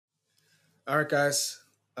All right, guys.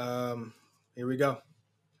 Here we go.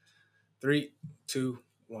 Three, two,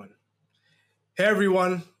 one. Hey,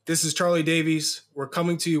 everyone. This is Charlie Davies. We're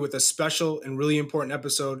coming to you with a special and really important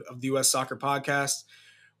episode of the U.S. Soccer Podcast.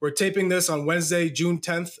 We're taping this on Wednesday, June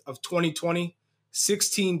 10th of 2020,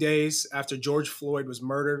 16 days after George Floyd was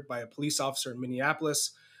murdered by a police officer in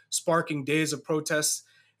Minneapolis, sparking days of protests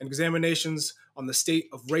and examinations on the state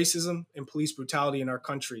of racism and police brutality in our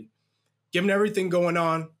country. Given everything going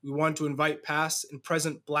on, we want to invite past and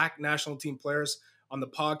present Black national team players on the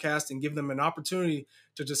podcast and give them an opportunity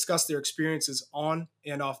to discuss their experiences on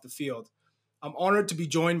and off the field. I'm honored to be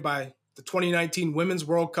joined by the 2019 Women's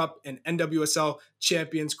World Cup and NWSL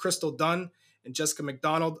champions Crystal Dunn and Jessica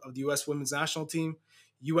McDonald of the U.S. Women's National Team,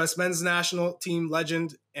 U.S. Men's National Team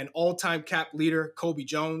legend and all-time cap leader Cobi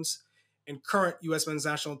Jones, and current U.S. Men's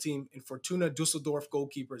National Team and Fortuna Dusseldorf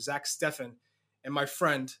goalkeeper Zack Steffen, and my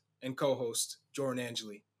friend and co-host Jordan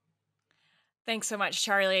Angeli. Thanks so much,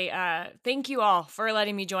 Charlie. Thank you all for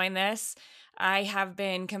letting me join this. I have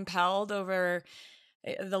been compelled over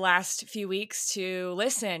the last few weeks to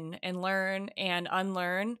listen and learn and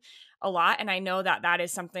unlearn a lot. And I know that that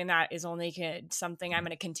is something that is only something I'm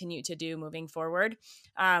going to continue to do moving forward.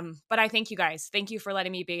 But I thank you guys. Thank you for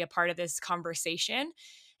letting me be a part of this conversation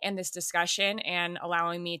and this discussion and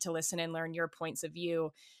allowing me to listen and learn your points of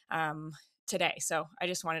view today. So I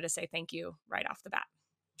just wanted to say thank you right off the bat.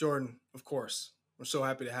 Jordan, of course, we're so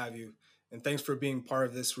happy to have you. And thanks for being part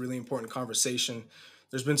of this really important conversation.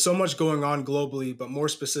 There's been so much going on globally, but more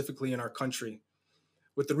specifically in our country.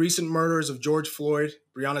 With the recent murders of George Floyd,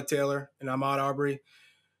 Breonna Taylor, and Ahmaud Arbery,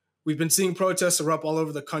 we've been seeing protests erupt all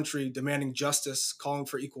over the country demanding justice, calling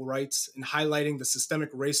for equal rights, and highlighting the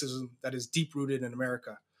systemic racism that is deep-rooted in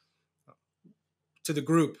America. To the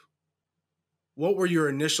group, what were your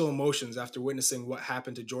initial emotions after witnessing what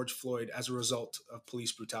happened to George Floyd as a result of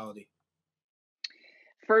police brutality?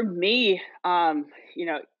 For me,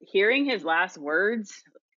 hearing his last words,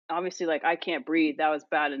 obviously, like, I can't breathe, that was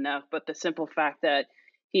bad enough. But the simple fact that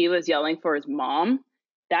he was yelling for his mom,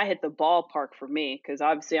 that hit the ballpark for me. Cause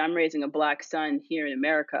obviously I'm raising a Black son here in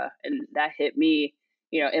America, and that hit me,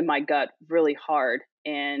 in my gut really hard.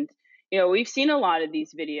 And, we've seen a lot of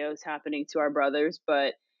these videos happening to our brothers,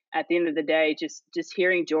 but at the end of the day, just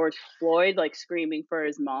hearing George Floyd like screaming for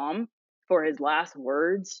his mom for his last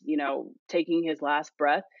words, taking his last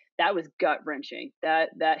breath, that was gut wrenching. That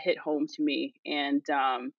hit home to me. And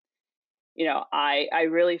I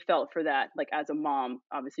really felt for that, like, as a mom,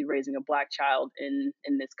 obviously raising a Black child in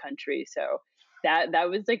this country. So that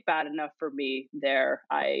was like bad enough for me there.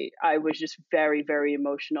 I was just very, very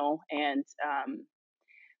emotional. And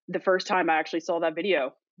the first time I actually saw that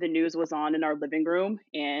video, the news was on in our living room,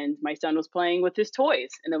 and my son was playing with his toys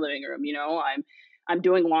in the living room. I'm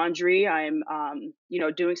doing laundry. I'm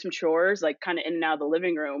doing some chores, like, kind of in and out of the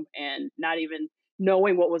living room, and not even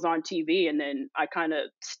knowing what was on TV. And then I kind of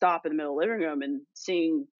stop in the middle of the living room and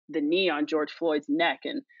seeing the knee on George Floyd's neck,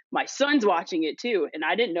 and my son's watching it too. And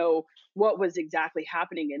I didn't know what was exactly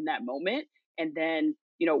happening in that moment. And then,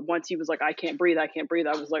 once he was like, I can't breathe, I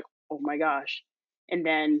was like, oh my gosh. And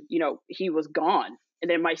then, he was gone. And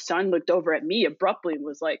then my son looked over at me abruptly and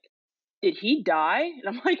was like, did he die? And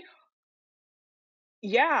I'm like,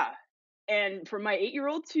 yeah. And for my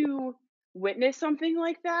 8-year-old to witness something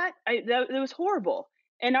like that, it was horrible.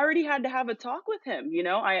 And I already had to have a talk with him.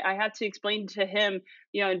 I had to explain to him,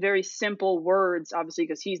 in very simple words, obviously,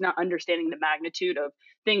 because he's not understanding the magnitude of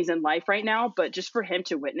things in life right now. But just for him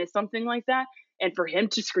to witness something like that, and for him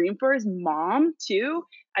to scream for his mom too,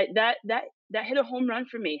 that hit a home run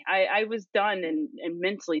for me. I was done and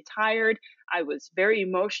mentally tired. I was very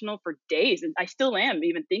emotional for days, and I still am,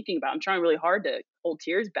 even thinking about it. I'm trying really hard to hold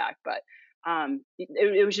tears back, but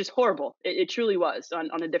it was just horrible. It truly was on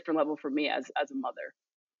a different level for me as a mother.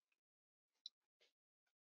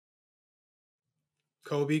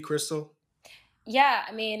 Cobi, Crystal? Yeah,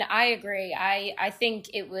 I mean, I agree. I think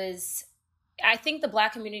I think the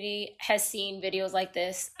Black community has seen videos like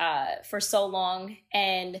this for so long.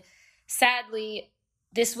 And sadly,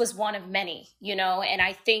 this was one of many, and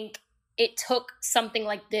I think it took something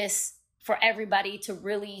like this for everybody to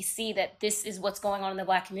really see that this is what's going on in the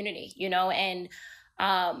Black community, and,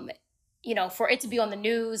 for it to be on the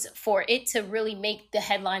news, for it to really make the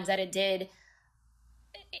headlines that it did.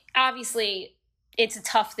 Obviously, it's a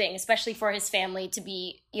tough thing, especially for his family to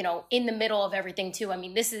be, in the middle of everything too. I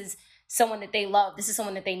mean, this is someone that they love. This is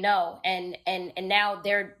someone that they know. And now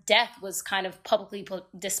their death was kind of publicly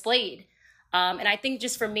displayed. And I think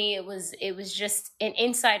just for me, it was just an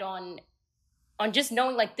insight on just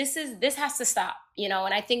knowing, like, this has to stop,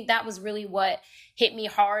 and I think that was really what hit me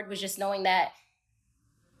hard, was just knowing that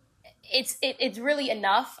it's really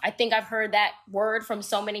enough. I think I've heard that word from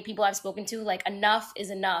so many people I've spoken to, like enough is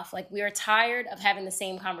enough. Like we are tired of having the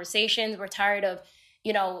same conversations. We're tired of,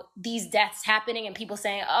 these deaths happening and people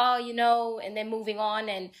saying, oh, and then moving on.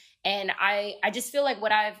 And I just feel like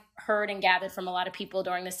what I've heard and gathered from a lot of people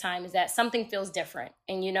during this time is that something feels different.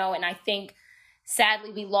 And, and I think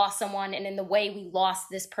sadly we lost someone, and in the way we lost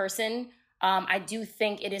this person, I do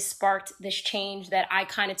think it has sparked this change that I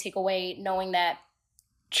kind of take away, knowing that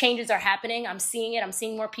changes are happening. I'm seeing it. I'm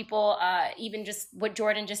seeing more people, even just what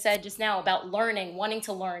Jordan just said just now about learning, wanting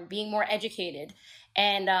to learn, being more educated.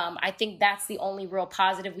 And I think that's the only real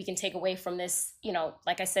positive we can take away from this,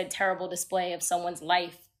 like I said, terrible display of someone's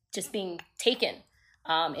life just being taken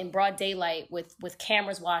in broad daylight with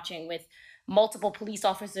cameras watching, with multiple police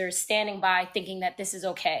officers standing by thinking that this is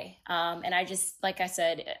okay. And I just, like I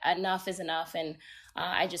said, enough is enough. And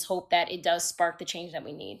I just hope that it does spark the change that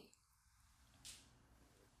we need.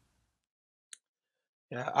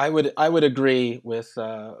 Yeah, I would agree with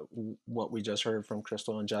what we just heard from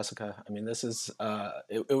Crystal and Jessica. I mean, this is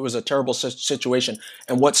it was a terrible situation,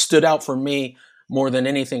 and what stood out for me more than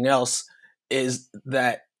anything else is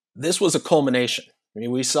that this was a culmination. I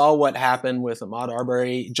mean, we saw what happened with Ahmaud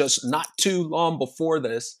Arbery just not too long before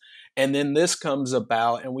this, and then this comes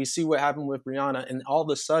about, and we see what happened with Breonna, and all of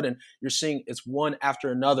a sudden you're seeing it's one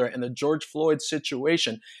after another, and the George Floyd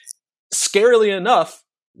situation, scarily enough,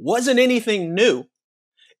 wasn't anything new.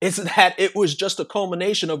 It's that it was just a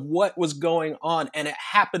culmination of what was going on, and it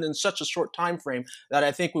happened in such a short time frame that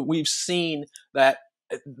I think we've seen that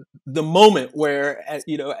the moment where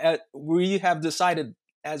we have decided,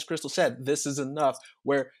 as Crystal said, this is enough.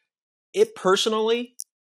 Where it personally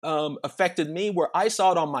affected me, where I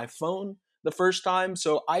saw it on my phone the first time,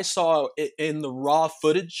 so I saw it in the raw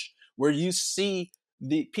footage where you see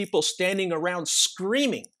the people standing around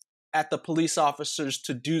screaming at the police officers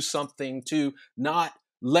to do something, to not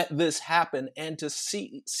let this happen, and to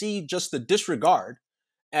see just the disregard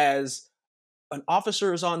as an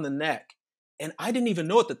officer is on the neck. And I didn't even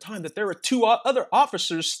know at the time that there were two other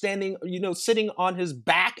officers standing, sitting on his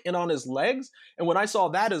back and on his legs. And when I saw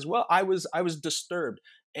that as well, I was disturbed.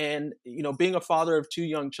 And, being a father of two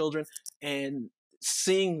young children and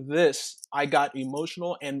seeing this, I got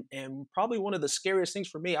emotional, and probably one of the scariest things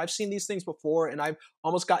for me, I've seen these things before and I've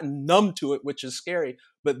almost gotten numb to it, which is scary.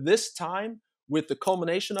 But this time, with the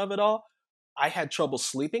culmination of it all, I had trouble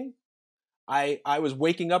sleeping. I was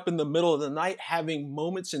waking up in the middle of the night, having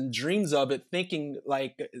moments and dreams of it, thinking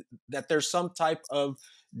like that there's some type of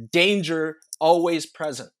danger always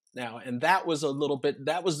present now. And that was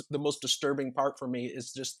that was the most disturbing part for me,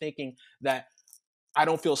 is just thinking that I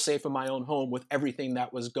don't feel safe in my own home with everything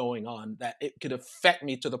that was going on, that it could affect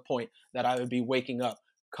me to the point that I would be waking up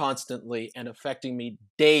constantly and affecting me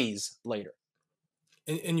days later.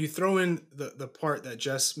 And you throw in the part that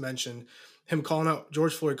Jess mentioned, him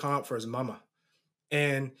George Floyd calling out for his mama.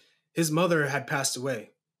 And his mother had passed away.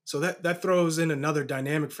 So that throws in another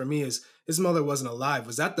dynamic for me, is his mother wasn't alive.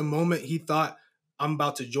 Was that the moment he thought, I'm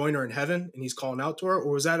about to join her in heaven, and he's calling out to her?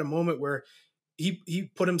 Or was that a moment where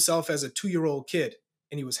he put himself as a 2-year-old kid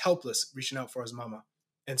and he was helpless reaching out for his mama?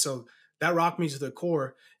 And so that rocked me to the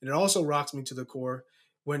core. And it also rocks me to the core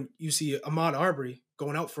when you see Ahmaud Arbery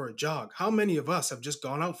going out for a jog. How many of us have just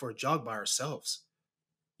gone out for a jog by ourselves?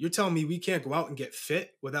 You're telling me we can't go out and get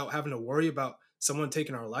fit without having to worry about someone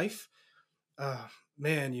taking our life?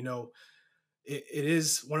 Man, it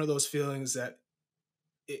is one of those feelings that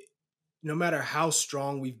no matter how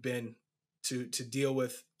strong we've been to deal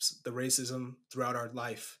with the racism throughout our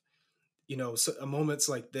life, moments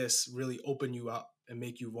like this really open you up and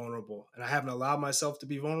make you vulnerable. And I haven't allowed myself to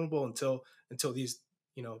be vulnerable until these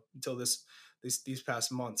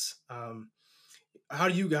past months. How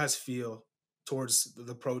do you guys feel towards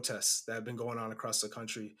the protests that have been going on across the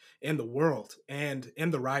country and the world, and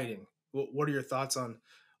the rioting? What are your thoughts on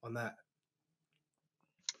that?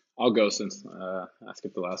 I'll go since I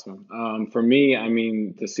skipped the last one. For me, I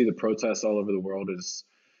mean, to see the protests all over the world is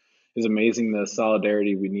amazing. The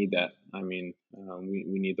solidarity, we need that. I mean,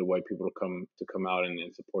 we need the white people to come out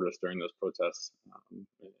and support us during those protests,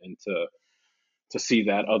 and to see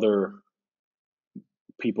that other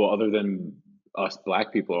people other than us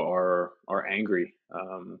Black people are angry,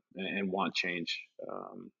 and want change.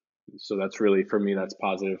 So that's really, for me, that's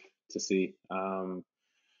positive to see.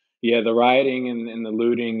 Yeah, the rioting and the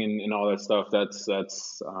looting and all that stuff, that's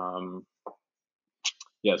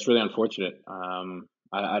yeah, it's really unfortunate.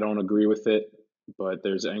 I don't agree with it, but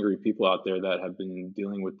there's angry people out there that have been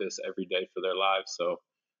dealing with this every day for their lives. So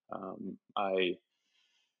I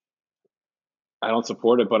don't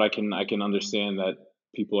support it, but I can understand that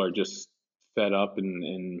people are just fed up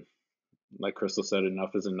and like Crystal said,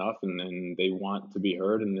 enough is enough, and they want to be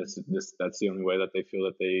heard, and that's the only way that they feel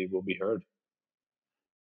that they will be heard.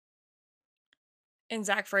 And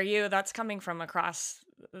Zach, for you, that's coming from across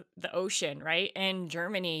the ocean, right? In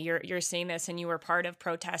Germany, you're seeing this, and you were part of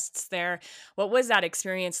protests there. What was that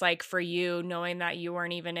experience like for you, knowing that you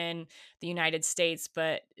weren't even in the United States,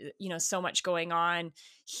 but so much going on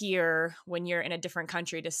here when you're in a different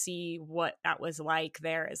country, to see what that was like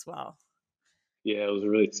there as well? Yeah, it was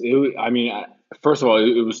really. I mean, first of all,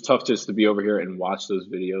 it was tough just to be over here and watch those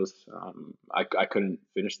videos. I couldn't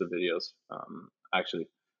finish the videos, actually.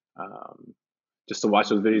 Um, just to watch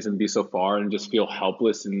those videos and be so far and just feel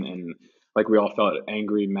helpless and like we all felt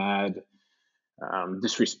angry, mad,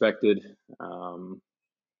 disrespected.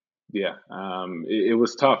 Yeah, it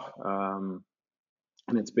was tough, and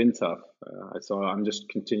it's been tough. So I'm just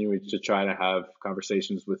continuing to try to have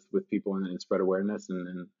conversations with people and spread awareness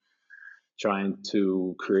and trying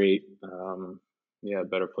to create, a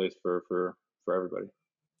better place for everybody.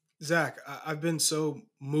 Zach, I've been so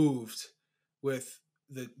moved with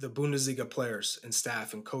the Bundesliga players and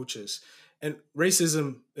staff and coaches. And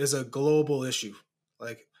racism is a global issue.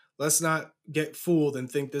 Like, let's not get fooled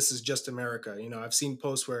and think this is just America. I've seen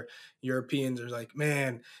posts where Europeans are like,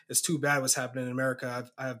 man, it's too bad what's happening in America.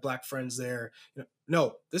 I have black friends there.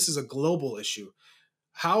 No, this is a global issue.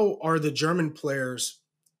 How are the German players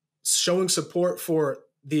showing support for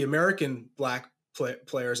the American black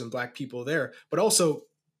players and black people there, but also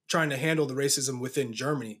trying to handle the racism within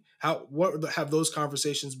Germany? What have those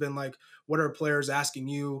conversations been like? What are players asking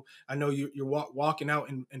you? I know you're walking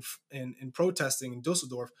out and protesting in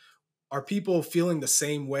Dusseldorf. Are people feeling the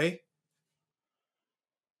same way?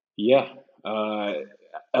 Yeah,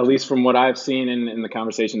 at least from what I've seen in the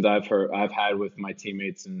conversations I've had with my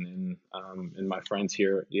teammates and my friends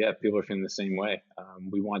here, yeah, people are feeling the same way.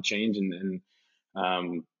 We want change, and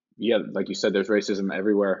yeah, like you said, there's racism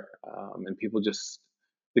everywhere, and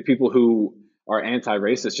the people who are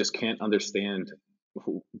anti-racist just can't understand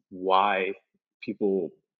why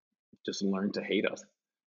people just learn to hate us.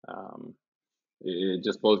 Um, it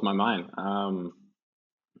just blows my mind.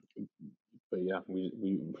 But yeah,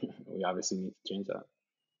 we obviously need to change that.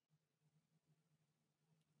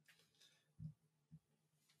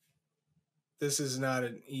 This is not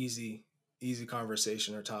an easy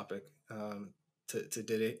conversation or topic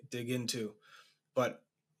to dig into, but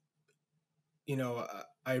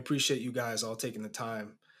I appreciate you guys all taking the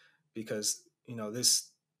time, because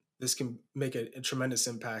this can make a tremendous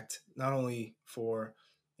impact, not only for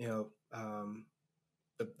the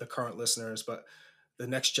current listeners, but the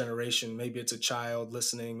next generation. Maybe it's a child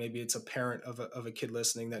listening, maybe it's a parent of a kid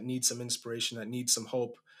listening that needs some inspiration, that needs some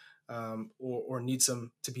hope, or needs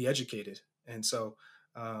some to be educated. And so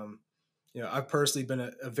I've personally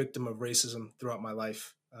been a victim of racism throughout my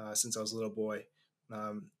life, since I was a little boy,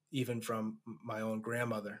 even from my own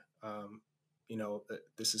grandmother.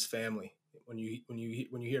 This is family. When you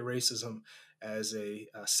hear racism as a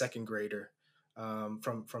second grader,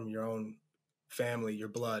 from your own family, your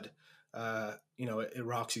blood, it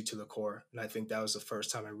rocks you to the core. And I think that was the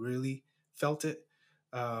first time I really felt it.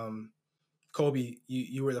 Cobi,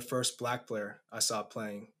 you were the first black player I saw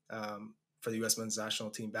playing for the U.S. men's national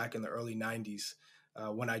team back in the early '90s,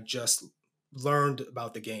 when I just learned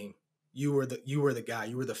about the game. You were the guy.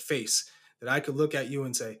 You were the face that I could look at you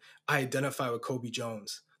and say, I identify with Cobi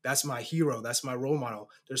Jones. That's my hero. That's my role model.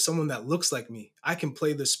 There's someone that looks like me. I can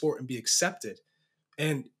play this sport and be accepted.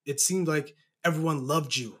 And it seemed like everyone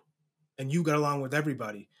loved you, and you got along with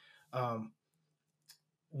everybody.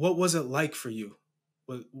 What was it like for you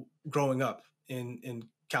growing up in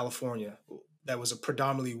California? That was a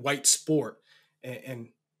predominantly white sport, and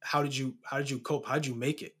how did you cope? How did you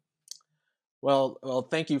make it? Well,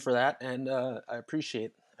 thank you for that, and I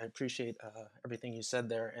appreciate everything you said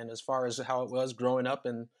there. And as far as how it was growing up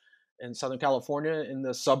in Southern California in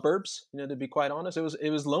the suburbs, to be quite honest,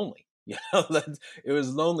 it was lonely. It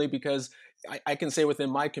was lonely because I can say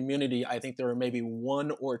within my community, I think there are maybe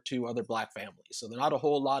one or two other black families. So there are not a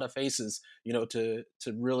whole lot of faces, to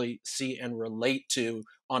really see and relate to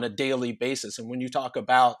on a daily basis. And when you talk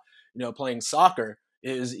about, playing soccer,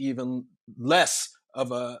 is even less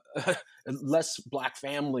of a less black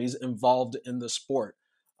families involved in the sport.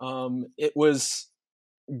 It was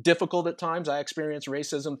difficult at times. I experienced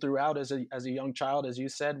racism throughout as a young child, as you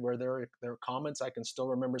said, where there are comments. I can still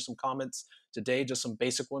remember some comments today, just some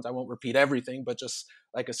basic ones. I won't repeat everything, but just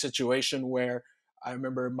like a situation where I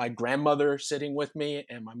remember my grandmother sitting with me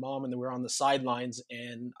and my mom, and we were on the sidelines,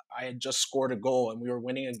 and I had just scored a goal and we were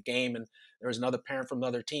winning a game, and there was another parent from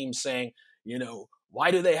another team saying,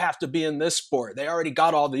 why do they have to be in this sport? They already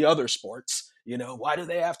got all the other sports. Why do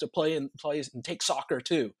they have to play and take soccer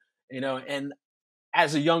too? And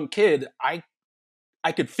as a young kid, I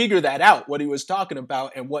could figure that out, what he was talking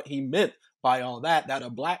about and what he meant by all that a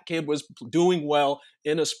black kid was doing well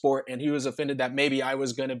in a sport and he was offended that maybe I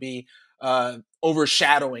was going to be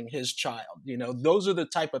overshadowing his child. Those are the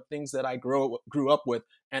type of things that I grew up with,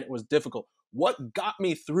 and it was difficult. What got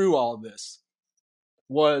me through all this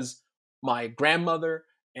was my grandmother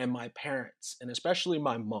and my parents, and especially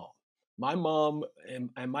my mom. My mom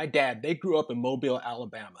and my dad, they grew up in Mobile,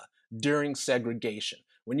 Alabama during segregation.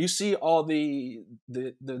 When you see all the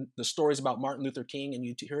stories about Martin Luther King and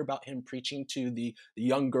you hear about him preaching to the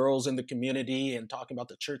young girls in the community and talking about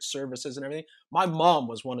the church services and everything, my mom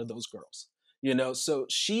was one of those girls. So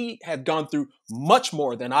she had gone through much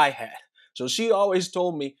more than I had. So she always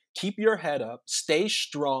told me, keep your head up, stay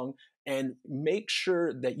strong, and make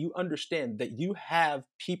sure that you understand that you have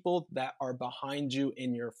people that are behind you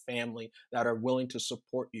in your family that are willing to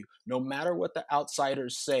support you. No matter what the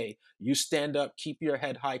outsiders say, you stand up, keep your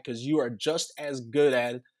head high, because you are just as good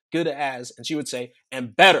as, and she would say,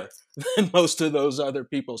 and better than most of those other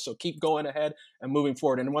people. So keep going ahead and moving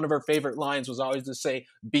forward. And one of her favorite lines was always to say,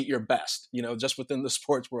 beat your best, just within the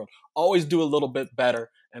sports world. Always do a little bit better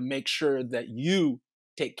and make sure that you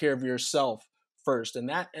take care of yourself first. And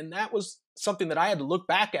that was something that I had to look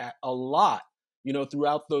back at a lot,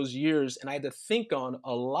 throughout those years. And I had to think on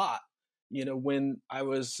a lot, when I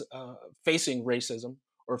was facing racism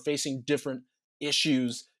or facing different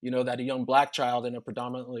issues, that a young black child in a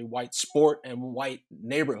predominantly white sport and white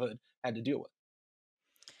neighborhood had to deal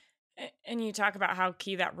with. And you talk about how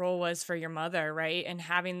key that role was for your mother, right? And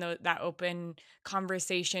having that open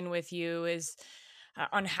conversation with you is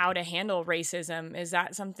on how to handle racism. Is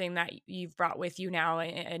that something that you've brought with you now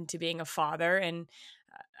into being a father? And,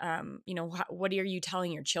 what are you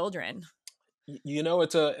telling your children?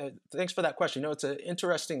 Thanks for that question. It's an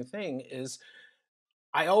interesting thing is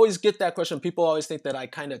I always get that question. People always think that I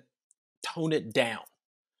kind of tone it down,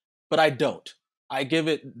 but I don't. I give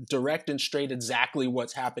it direct and straight exactly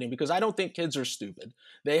what's happening because I don't think kids are stupid.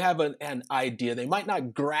 They have an idea. They might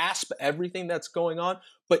not grasp everything that's going on,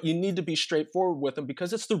 but you need to be straightforward with them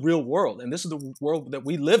because it's the real world and this is the world that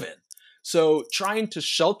we live in. So trying to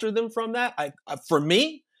shelter them from that, for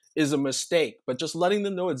me, is a mistake. But just letting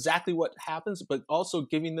them know exactly what happens, but also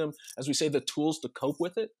giving them, as we say, the tools to cope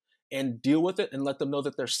with it and deal with it and let them know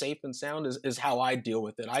that they're safe and sound is how I deal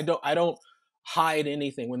with it. I don't hide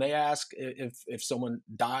anything. When they ask if someone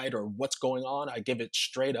died or what's going on, I give it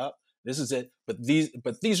straight up. This is it. But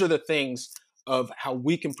these are the things of how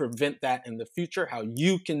we can prevent that in the future, how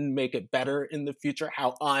you can make it better in the future,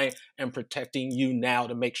 how I am protecting you now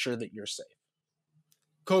to make sure that you're safe.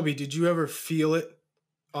 Cobi, did you ever feel it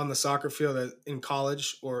on the soccer field in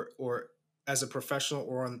college or as a professional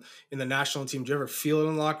or in the national team? Did you ever feel it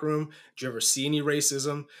in the locker room? Did you ever see any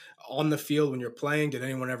racism on the field when you're playing? Did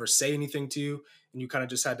anyone ever say anything to you and you kind of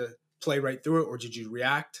just had to play right through it, or did you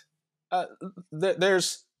react?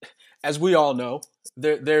 There's, as we all know,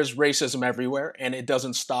 there's racism everywhere, and it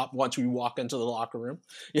doesn't stop once we walk into the locker room.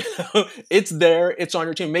 It's there, it's on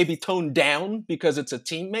your team, maybe toned down because it's a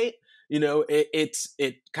teammate.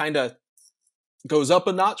 It kind of goes up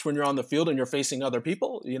a notch when you're on the field and you're facing other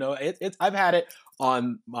people. I've had it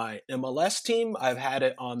on my MLS team. I've had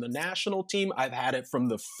it on the national team. I've had it from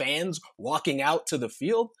the fans walking out to the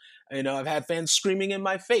field. I've had fans screaming in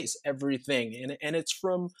my face, everything. And it's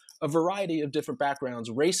from a variety of different backgrounds.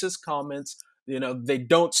 Racist comments, they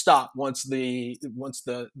don't stop once the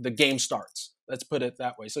game starts. Let's put it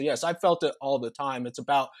that way. So yes, I felt it all the time. It's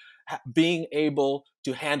about being able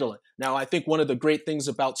to handle it. Now, I think one of the great things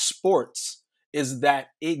about sports is that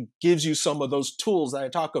it gives you some of those tools that I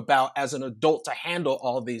talk about as an adult to handle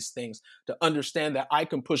all these things, to understand that I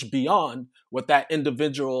can push beyond what that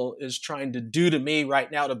individual is trying to do to me right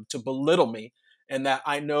now to belittle me, and that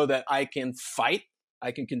I know that I can fight,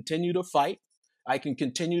 I can continue to fight, I can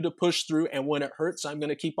continue to push through, and when it hurts, I'm going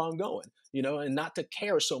to keep on going, and not to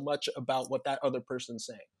care so much about what that other person's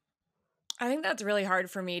saying. I think that's really hard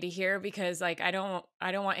for me to hear because I don't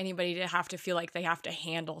want anybody to have to feel like they have to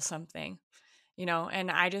handle something. And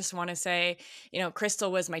I just want to say,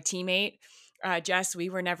 Crystal was my teammate. Jess, we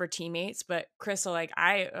were never teammates, but Crystal,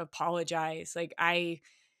 I apologize. I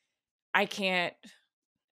can't,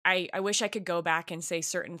 I wish I could go back and say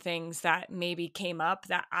certain things that maybe came up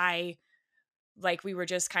that we were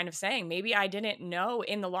just kind of saying, maybe I didn't know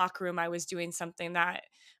in the locker room I was doing something that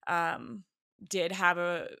did have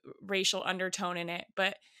a racial undertone in it.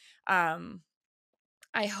 But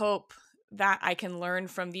I hope that I can learn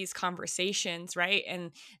from these conversations, right?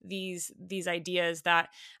 And these ideas that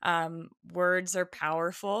words are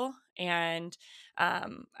powerful. And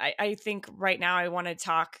I think right now I want to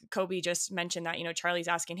talk. Cobi just mentioned that, Charlie's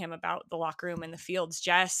asking him about the locker room and the fields.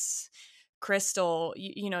 Jess, Crystal,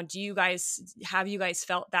 do you guys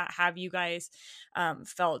felt that? Have you guys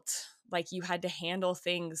felt like you had to handle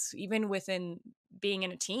things even within being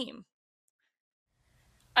in a team?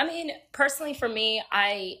 I mean, personally for me,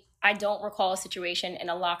 I don't recall a situation in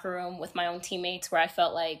a locker room with my own teammates where I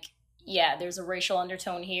felt like, yeah, there's a racial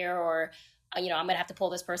undertone here, or, I'm going to have to pull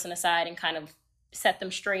this person aside and kind of set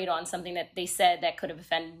them straight on something that they said that could have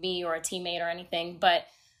offended me or a teammate or anything. But,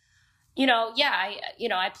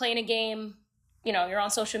 I play in a game, you're on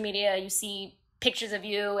social media, you see pictures of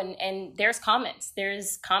you and there's comments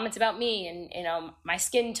about me and, my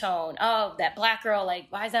skin tone. Oh, that black girl, like,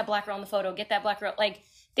 why is that black girl in the photo? Get that black girl. Like,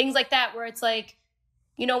 things like that, where it's like,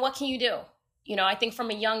 what can you do? I think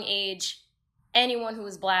from a young age, anyone who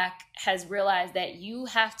is Black has realized that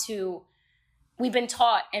we've been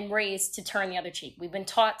taught and raised to turn the other cheek. We've been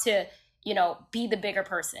taught to, be the bigger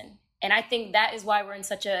person. And I think that is why we're in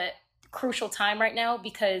such a crucial time right now,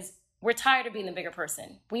 because we're tired of being the bigger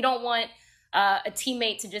person. We don't want a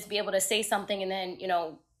teammate to just be able to say something and then,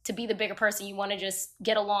 to be the bigger person, you want to just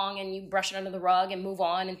get along and you brush it under the rug and move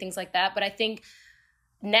on and things like that. But I think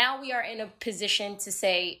now we are in a position to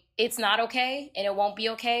say it's not okay and it won't be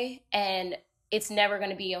okay and it's never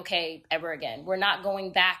going to be okay ever again. We're not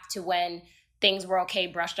going back to when things were okay,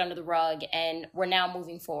 brushed under the rug, and we're now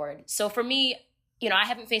moving forward. So for me, I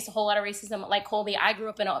haven't faced a whole lot of racism like Cobi. I grew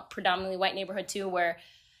up in a predominantly white neighborhood too, where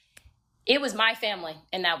it was my family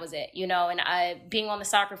and that was it, and being on the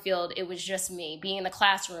soccer field, it was just me. Being in the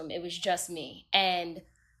classroom, it was just me. And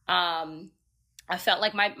I felt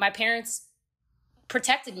like my parents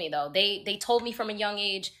protected me, though. They told me from a young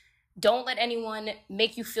age, don't let anyone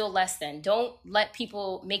make you feel less than. Don't let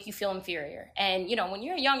people make you feel inferior. And, when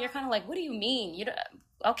you're young, you're kind of like, what do you mean?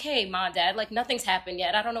 Okay, Mom, Dad, like nothing's happened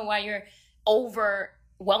yet. I don't know why you're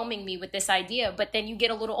overwhelming me with this idea. But then you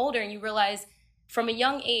get a little older and you realize from a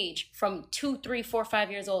young age, from 2, 3, 4,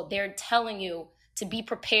 5 years old, they're telling you to be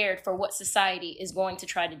prepared for what society is going to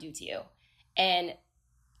try to do to you. And,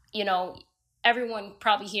 everyone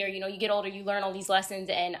probably here, you get older, you learn all these lessons.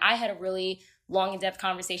 And I had a really long in-depth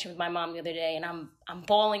conversation with my mom the other day, and I'm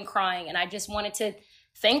bawling, crying. And I just wanted to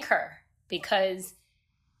thank her because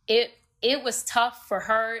it was tough for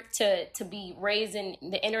her to be raised in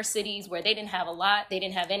the inner cities where they didn't have a lot, they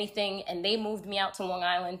didn't have anything. And they moved me out to Long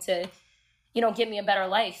Island to, give me a better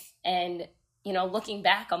life. And, looking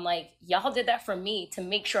back, I'm like, y'all did that for me to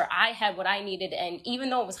make sure I had what I needed. And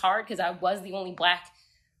even though it was hard because I was the only Black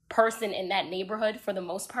person in that neighborhood for the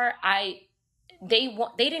most part, they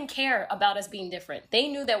didn't care about us being different. They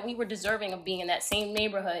knew that we were deserving of being in that same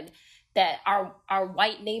neighborhood that our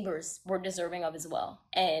white neighbors were deserving of as well.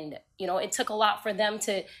 And, it took a lot for them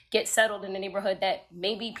to get settled in a neighborhood that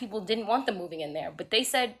maybe people didn't want them moving in there. But they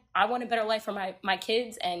said, I want a better life for my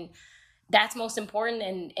kids, and that's most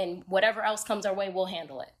important. And whatever else comes our way, we'll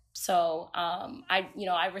handle it. So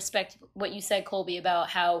I respect what you said, Cobi, about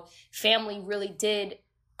how family really did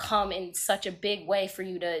come in such a big way for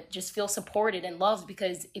you to just feel supported and loved,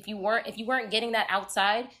 because if you weren't getting that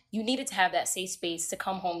outside, you needed to have that safe space to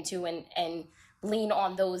come home to and lean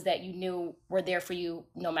on those that you knew were there for you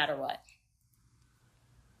no matter what.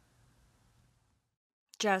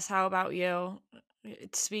 Jess, how about you?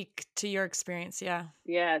 Speak to your experience.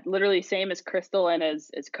 Yeah, literally same as Crystal and as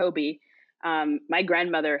Cobi. My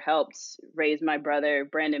grandmother helped raise my brother,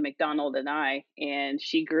 Brandon McDonald, and I, and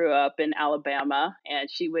she grew up in Alabama, and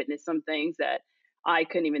she witnessed some things that I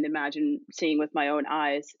couldn't even imagine seeing with my own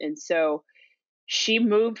eyes. And so she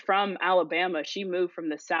moved from Alabama. She moved from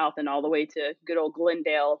the South and all the way to good old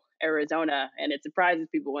Glendale, Arizona. And it surprises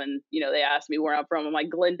people when, they ask me where I'm from. I'm like,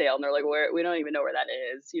 Glendale. And they're like, we don't even know where that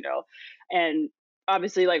is, And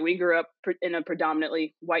obviously, like, we grew up in a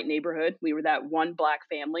predominantly white neighborhood. We were that one Black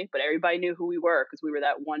family, but everybody knew who we were because we were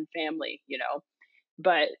that one family,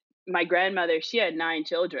 But my grandmother, she had 9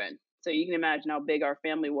 children. So you can imagine how big our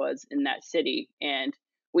family was in that city. And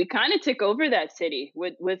we kind of took over that city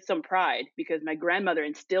with some pride because my grandmother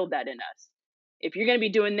instilled that in us. If you're going to be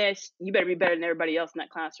doing this, you better be better than everybody else in that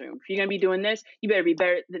classroom. If you're going to be doing this, you better be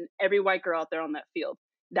better than every white girl out there on that field.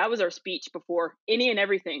 That was our speech before any and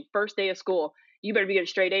everything. First day of school, you better be getting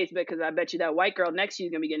straight A's because I bet you that white girl next to you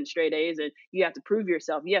is going to be getting straight A's, and you have to prove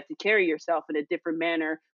yourself. You have to carry yourself in a different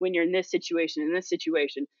manner when you're in this situation, And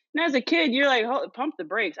as a kid, you're like, pump the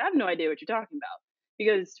brakes. I have no idea what you're talking about.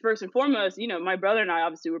 Because first and foremost, my brother and I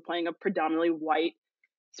obviously were playing a predominantly white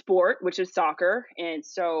sport, which is soccer. And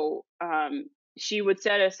so she would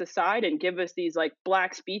set us aside and give us these like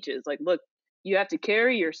Black speeches, like, look, you have to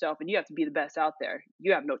carry yourself and you have to be the best out there.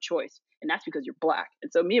 You have no choice. And that's because you're Black.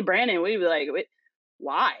 And so me and Brandon, we'd be like, wait,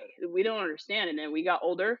 why? We don't understand. And then we got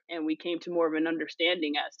older and we came to more of an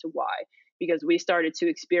understanding as to why, because we started to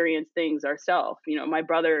experience things ourselves. You know, my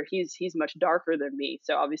brother, he's much darker than me.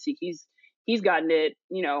 So obviously he's gotten it,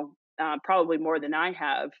 you know, probably more than I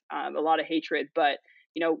have, a lot of hatred, but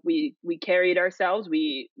you know, we carried ourselves.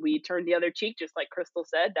 We turned the other cheek, just like Crystal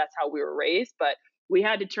said. That's how we were raised. But we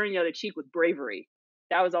had to turn the other cheek with bravery.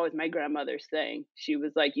 That was always my grandmother's thing. She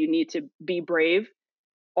was like, you need to be brave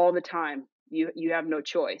all the time. You have no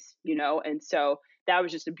choice, you know? And so that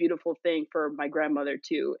was just a beautiful thing for my grandmother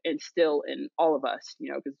to instill in all of us,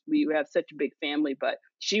 you know, because we have such a big family, but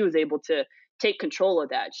she was able to take control of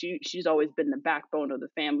that. She's always been the backbone of the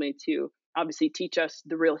family to obviously teach us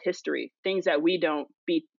the real history, things that we don't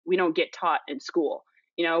get taught in school.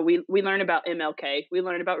 You know, we learn about MLK, we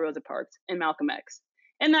learn about Rosa Parks and Malcolm X,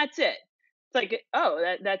 and that's it. It's like,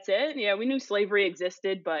 oh, that's it. Yeah, we knew slavery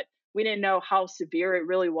existed, but we didn't know how severe it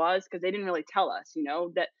really was because they didn't really tell us, you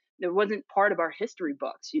know, that it wasn't part of our history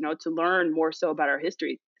books, you know, to learn more so about our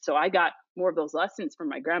history. So I got more of those lessons from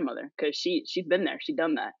my grandmother because she'd been there, she'd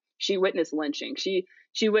done that. She witnessed lynching.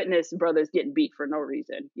 She witnessed brothers getting beat for no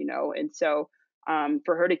reason, you know, and so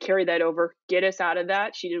for her to carry that over, get us out of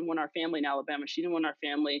that. She didn't want our family in Alabama. She didn't want our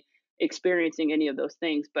family experiencing any of those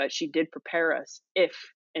things, but she did prepare us if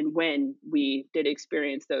and when we did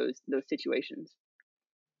experience those situations.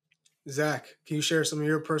 Zach, can you share some of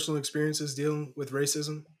your personal experiences dealing with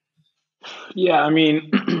racism? Yeah, I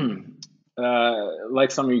mean,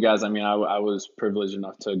 like some of you guys, I mean, I was privileged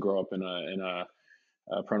enough to grow up in a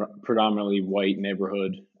predominantly white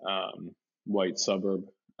neighborhood, white suburb.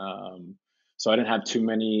 So I didn't have too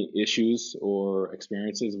many issues or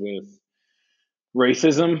experiences with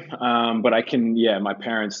racism. But I can, yeah, my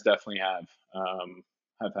parents definitely have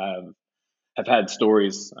had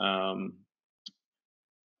stories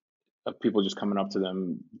of people just coming up to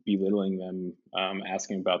them, belittling them,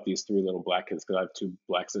 asking about these three little Black kids, because I have two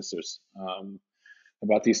Black sisters.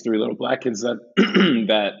 About these three little Black kids that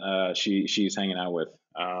that she's hanging out with.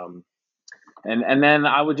 And then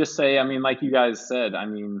I would just say, I mean, like you guys said, I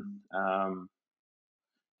mean,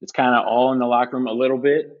 it's kind of all in the locker room a little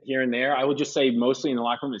bit here and there. I would just say mostly in the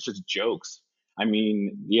locker room, it's just jokes. I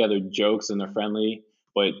mean, yeah, they're jokes and they're friendly,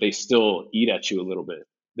 but they still eat at you a little bit.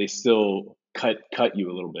 They still cut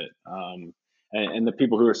you a little bit. And the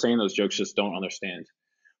people who are saying those jokes just don't understand.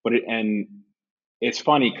 And it's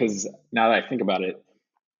funny because now that I think about it,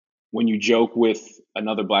 when you joke with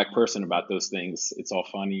another Black person about those things, it's all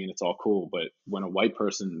funny and it's all cool. But when a white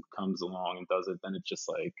person comes along and does it, then it's just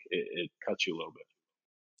like, it cuts you a little bit.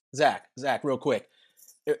 Zach, real quick.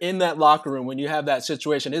 In that locker room, when you have that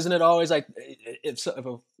situation, isn't it always like if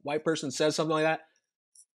a white person says something like that,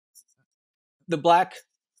 the Black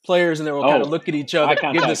players in there will kind of look at each other,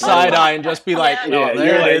 give the side eye, and just be like, "Oh,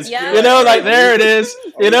 there it is," you know, like there it is,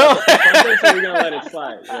 you know. We're gonna let it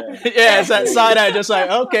slide. Yeah, it's that side eye, just like,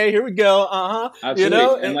 okay, here we go, Absolutely. You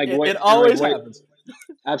know, and like it always happens.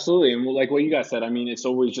 Absolutely, and like what you guys said, I mean, it's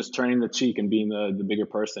always just turning the cheek and being the bigger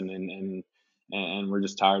person, and we're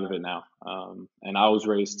just tired of it now. And I was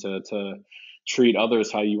raised to treat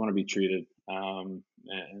others how you want to be treated, and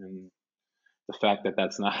the fact that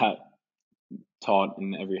that's not taught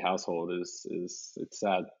in every household is it's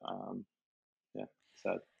sad. Yeah,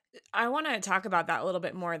 sad. I want to talk about that a little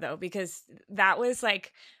bit more though, because that was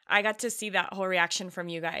like, I got to see that whole reaction from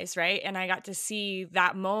you guys, right? And I got to see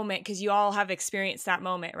that moment because you all have experienced that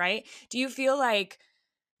moment, right? Do you feel like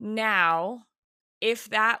now, if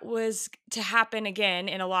that was to happen again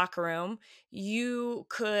in a locker room, you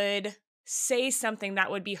could say something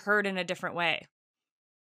that would be heard in a different way?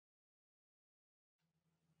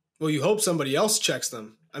 Well, you hope somebody else checks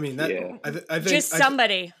them. I mean, that I think just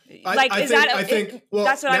somebody. That's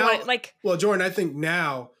what I want. Like, well, Jordan, I think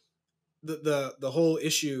now the whole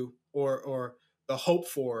issue or the hope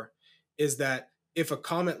for is that if a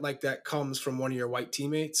comment like that comes from one of your white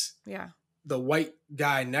teammates, yeah, the white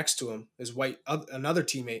guy next to him is white. Another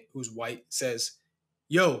teammate who's white says,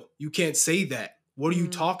 "Yo, you can't say that. What are you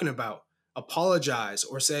talking about? Apologize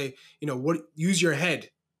or say, you know, what? Use your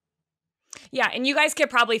head." Yeah, and you guys could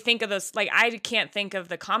probably think of those, like I can't think of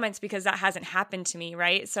the comments because that hasn't happened to me,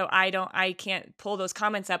 right? So I can't pull those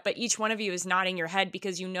comments up, but each one of you is nodding your head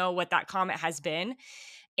because you know what that comment has been.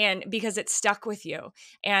 and because it stuck with you.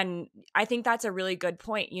 And I think that's a really good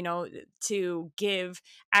point, you know, to give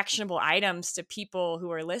actionable items to people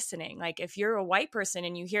who are listening. Like if you're a white person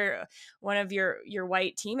and you hear one of your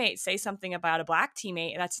white teammates say something about a black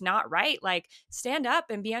teammate that's not right, like stand up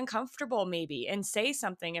and be uncomfortable maybe and say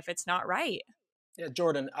something if it's not right. Yeah,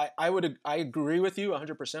 Jordan, I agree with you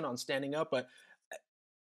 100% on standing up, but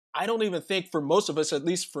I don't even think for most of us, at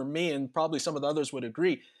least for me, and probably some of the others would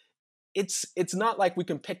agree, it's not like we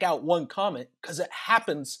can pick out one comment, because it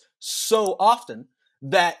happens so often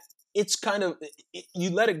that it's kind of, you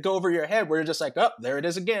let it go over your head where you're just like, oh, there it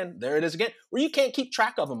is again, where you can't keep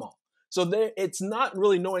track of them all. So it's not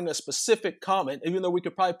really knowing a specific comment, even though we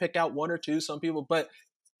could probably pick out one or two, some people, but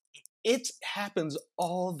it happens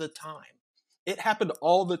all the time. It happened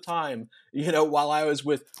all the time, you know, while I was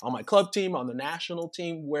on my club team, on the national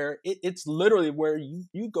team, where it's literally where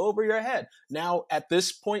you go over your head. Now, at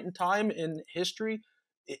this point in time in history,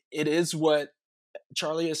 it is what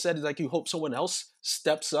Charlie has said, is like you hope someone else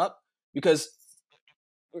steps up, because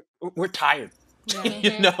we're tired. Yeah.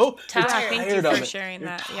 You know, Tired. Thank you for of it. sharing You're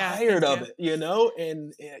that. tired of it, you know,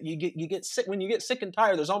 and you get sick. When you get sick and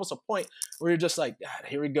tired, there's almost a point where you're just like, God,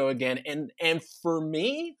 here we go again. And for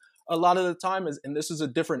me, a lot of the time and this is a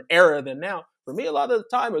different era than now. For me, a lot of the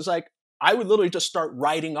time it was like I would literally just start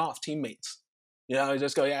writing off teammates. You know, I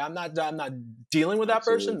just go, yeah, I'm not dealing with that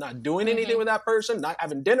person, not doing anything with that person, not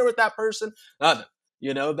having dinner with that person, nothing.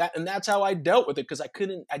 You know, that's how I dealt with it, because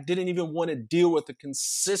I didn't even want to deal with the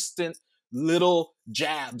consistent little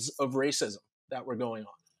jabs of racism that were going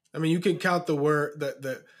on. I mean, you can count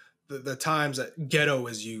the times that ghetto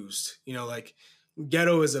is used. You know, like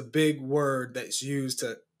ghetto is a big word that's used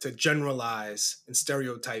to generalize and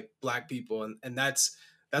stereotype Black people, and that's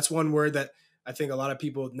one word that I think a lot of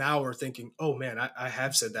people now are thinking, oh man, I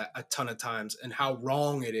have said that a ton of times, and how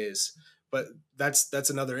wrong it is. But that's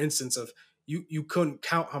another instance of you couldn't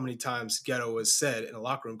count how many times ghetto was said in a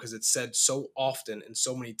locker room, because it's said so often and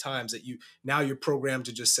so many times that you're programmed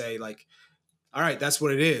to just say like, all right, that's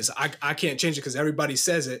what it is. I can't change it because everybody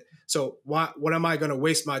says it. So what am I going to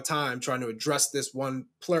waste my time trying to address this one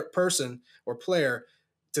person or player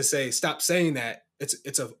to say, stop saying that?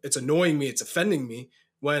 It's annoying me. It's offending me,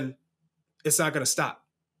 when it's not going to stop.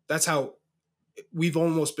 That's how we've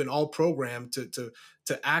almost been all programmed to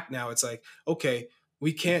act now. It's like, okay,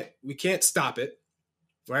 we can't stop it.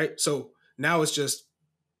 Right. So now it's just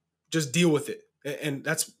deal with it. And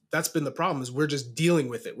that's been the problem, is we're just dealing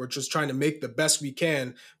with it. We're just trying to make the best we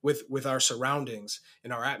can with our surroundings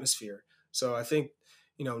and our atmosphere. So I think,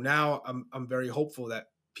 you know, now I'm very hopeful that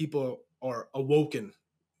people are awoken.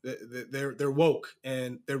 They're woke,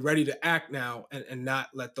 and they're ready to act now, and not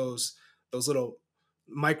let those little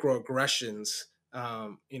microaggressions,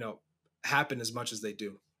 you know, happen as much as they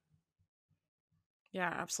do. Yeah,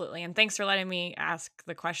 absolutely. And thanks for letting me ask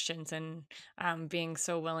the questions, and being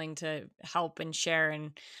so willing to help and share.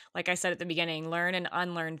 And like I said at the beginning, learn and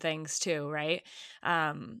unlearn things too, right?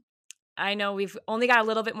 Um, I know we've only got a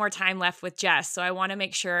little bit more time left with Jess, so I want to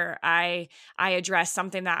make sure I address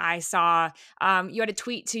something that I saw. You had a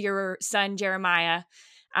tweet to your son Jeremiah,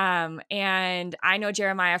 and I know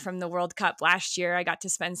Jeremiah from the World Cup last year. I got to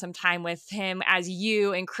spend some time with him as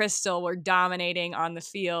you and Crystal were dominating on the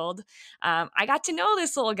field. I got to know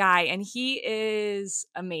this little guy, and he is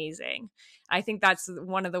amazing. I think that's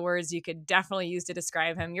one of the words you could definitely use to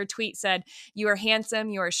describe him. Your tweet said, "You are handsome,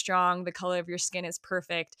 you are strong, the color of your skin is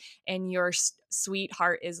perfect, and your sweet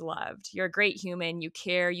heart is loved. You're a great human. You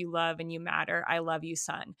care, you love, and you matter. I love you,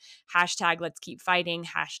 son. Hashtag let's keep fighting.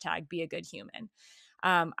 Hashtag be a good human."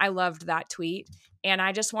 I loved that tweet. And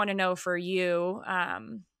I just want to know for you,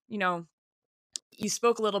 you know, you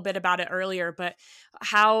spoke a little bit about it earlier, but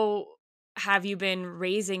how have you been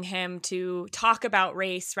raising him to talk about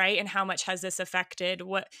race, right? And how much has this affected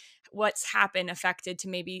what's affected to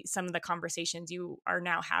maybe some of the conversations you are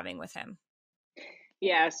now having with him?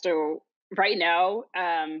 Yeah, so right now,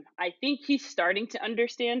 I think he's starting to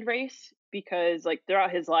understand race, because like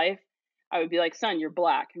throughout his life, I would be like, son, you're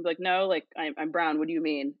Black. He'd be like, no, like I'm brown. What do you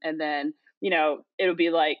mean? And then, you know, it'll be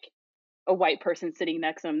like a white person sitting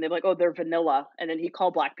next to him. They're like, oh, they're vanilla. And then he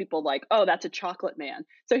called Black people like, oh, that's a chocolate man.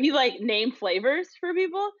 So he like named flavors for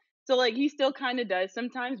people. So like he still kind of does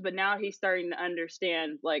sometimes, but now he's starting to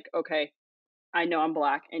understand like, okay, I know I'm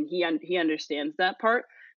Black, and he understands that part.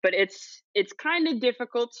 But it's kind of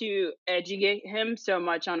difficult to educate him so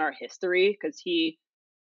much on our history, because he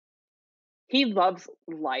loves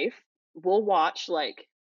life. We'll watch like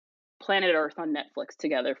Planet Earth on Netflix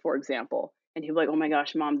together, for example, and he'll be like, "Oh my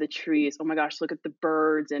gosh, mom, the trees! Oh my gosh, look at the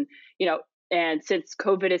birds!" And you know, And since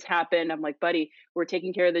COVID has happened, I'm like, buddy, we're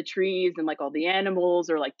taking care of the trees and like all the animals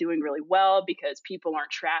are like doing really well because people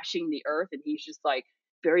aren't trashing the earth. And he's just like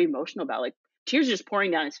very emotional about it. Like tears just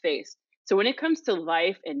pouring down his face. So when it comes to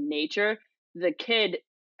life and nature, the kid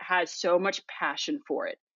has so much passion for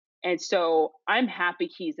it. And so I'm happy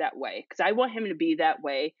he's that way because I want him to be that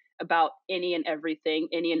way about any and everything,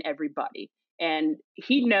 any and everybody. And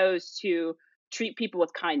he knows to treat people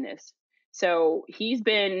with kindness. So he's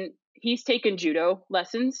taken judo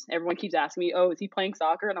lessons. Everyone keeps asking me, "Oh, is he playing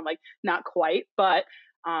soccer?" And I'm like, "Not quite." But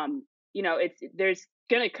there's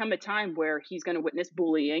gonna come a time where he's gonna witness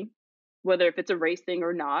bullying, whether if it's a race thing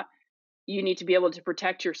or not. You need to be able to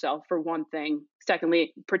protect yourself for one thing.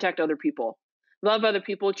 Secondly, protect other people. Love other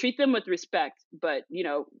people, treat them with respect, but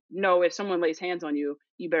know if someone lays hands on you,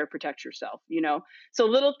 you better protect yourself, So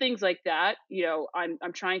little things like that,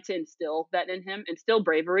 I'm trying to instill that in him, instill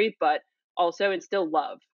bravery, but also instill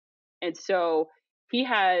love. And so he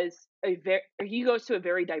goes to a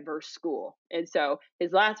very diverse school. And so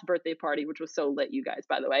his last birthday party, which was so lit, you guys,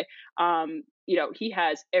 by the way, he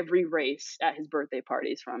has every race at his birthday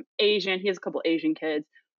parties, from Asian, he has a couple Asian kids,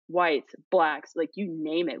 whites, blacks, like you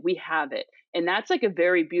name it, we have it. And that's like a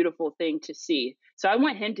very beautiful thing to see. So I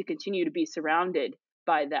want him to continue to be surrounded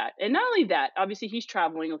by that. And not only that, obviously he's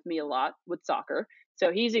traveling with me a lot with soccer.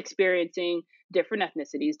 So he's experiencing different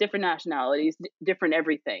ethnicities, different nationalities, different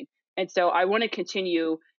everything. And so I want to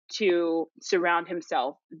continue to surround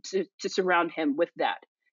himself, to surround him with that,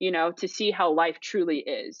 to see how life truly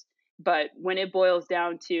is. But when it boils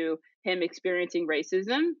down to him experiencing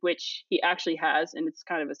racism, which he actually has, and it's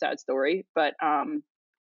kind of a sad story, but,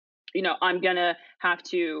 I'm going to have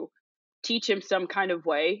to teach him some kind of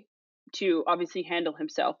way to obviously handle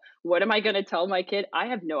himself. What am I going to tell my kid? I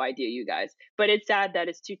have no idea, you guys, but it's sad that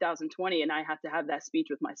it's 2020 and I have to have that speech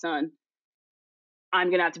with my son. I'm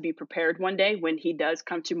going to have to be prepared one day when he does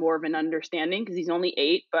come to more of an understanding, because he's only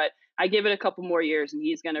 8, but I give it a couple more years and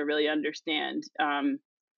he's going to really understand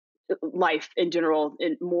life in general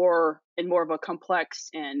in more of a complex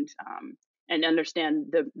and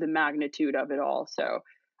understand the magnitude of it all. So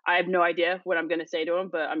I have no idea what I'm going to say to him,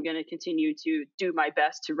 but I'm going to continue to do my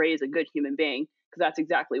best to raise a good human being, because that's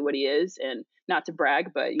exactly what he is. And not to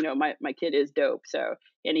brag, but my kid is dope. So,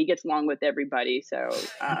 and he gets along with everybody. So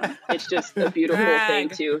it's just a beautiful thing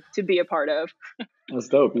to be a part of. That's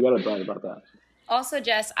dope. You got to brag about that. Also,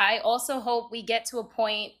 Jess, I also hope we get to a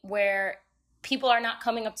point where people are not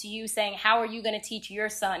coming up to you saying, how are you going to teach your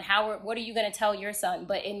son? What are you going to tell your son?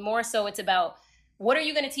 But in more so, it's about, what are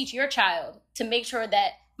you going to teach your child to make sure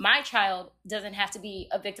that my child doesn't have to be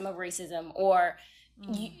a victim of racism or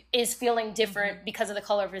is feeling different because of the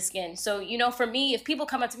color of his skin. So, for me, if people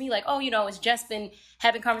come up to me like, oh, has Jess been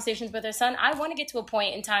having conversations with her son? I want to get to a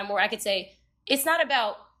point in time where I could say, it's not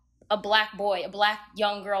about a black boy, a black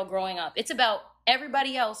young girl growing up. It's about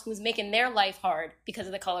everybody else who's making their life hard because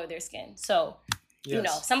of the color of their skin. So, if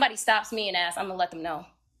somebody stops me and asks, I'm going to let them know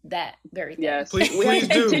that very thing. Yes. Please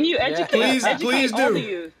do. Continue educate. Please all do. the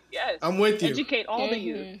youth. Yes. I'm with you. Educate all the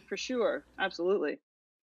youth, for sure. Absolutely.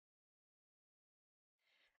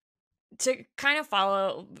 To kind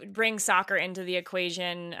of bring soccer into the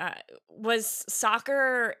equation, was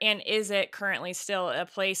soccer, and is it currently still a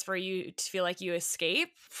place for you to feel like you escape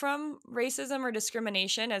from racism or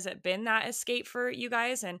discrimination? Has it been that escape for you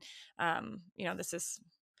guys? And, this is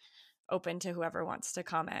open to whoever wants to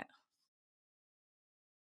comment.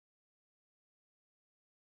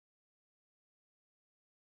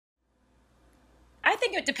 I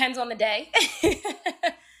think it depends on the day.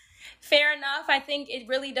 Fair enough. I think it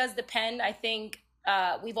really does depend. I think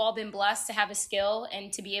we've all been blessed to have a skill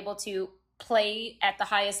and to be able to play at the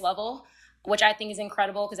highest level, which I think is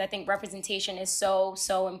incredible, because I think representation is so,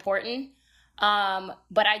 so important.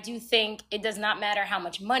 But I do think it does not matter how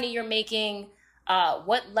much money you're making,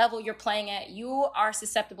 what level you're playing at, you are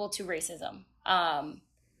susceptible to racism.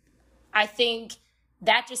 I think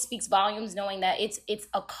that just speaks volumes, knowing that it's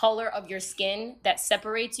a color of your skin that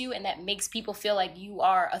separates you and that makes people feel like you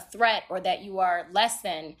are a threat or that you are less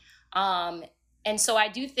than. And so I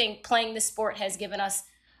do think playing this sport has given us,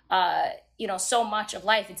 so much of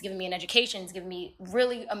life. It's given me an education. It's given me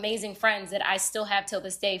really amazing friends that I still have till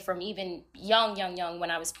this day from even young when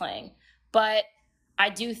I was playing. But I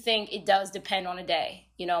do think it does depend on a day.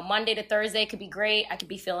 Monday to Thursday could be great. I could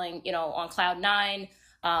be feeling, on cloud 9,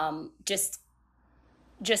 just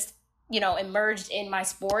immersed in my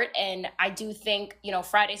sport. And I do think,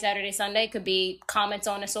 Friday, Saturday, Sunday could be comments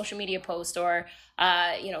on a social media post or,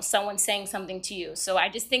 someone saying something to you. So I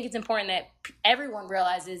just think it's important that everyone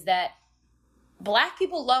realizes that Black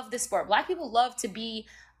people love this sport. Black people love to be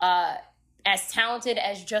as talented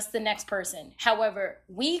as just the next person. However,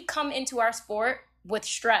 we come into our sport with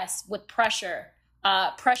stress, with pressure,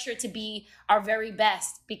 pressure to be our very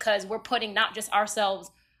best, because we're putting not just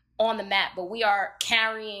ourselves on the map, but we are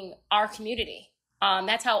carrying our community.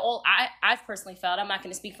 That's how I've personally felt. I'm not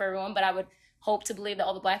going to speak for everyone, but I would hope to believe that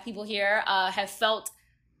all the Black people here have felt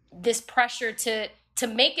this pressure to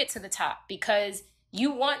make it to the top, because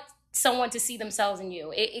you want someone to see themselves in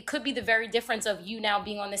you. It could be the very difference of you now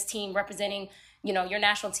being on this team representing, your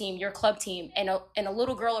national team, your club team, and a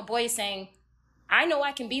little girl or boy is saying, I know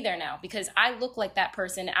I can be there now because I look like that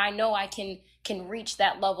person. I know I can reach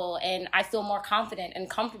that level, and I feel more confident and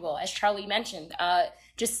comfortable, as Charlie mentioned.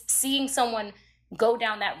 Just seeing someone go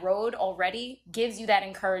down that road already gives you that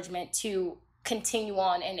encouragement to continue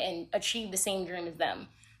on and achieve the same dream as them.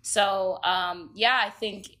 So I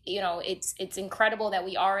think it's incredible that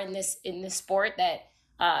we are in this sport that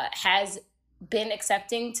has been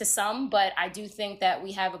accepting to some, but I do think that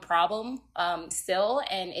we have a problem still,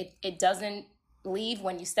 and it doesn't leave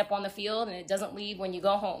when you step on the field, and it doesn't leave when you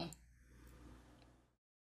go home.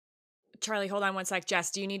 Charlie, hold on one sec. Jess,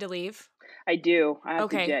 do you need to leave? I do. I have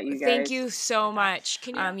to jet, you guys. Thank you so much.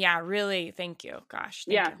 Can you? Really, thank you. Gosh.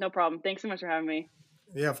 Thank you. No problem. Thanks so much for having me.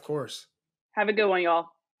 Yeah, of course. Have a good one, y'all.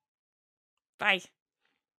 Bye.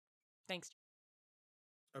 Thanks.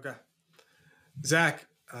 Okay. Zack,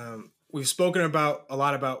 we've spoken a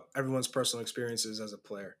lot about everyone's personal experiences as a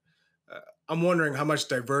player. I'm wondering how much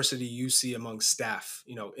diversity you see among staff,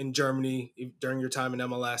 in Germany, during your time in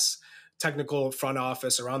MLS, technical front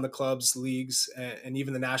office, around the clubs, leagues, and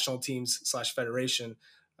even the national teams / federation.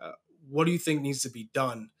 What do you think needs to be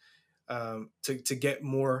done to get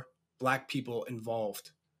more Black people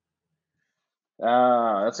involved?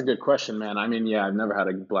 That's a good question, man. I mean, I've never had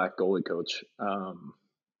a Black goalie coach. I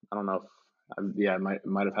don't know if I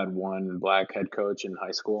might have had one Black head coach in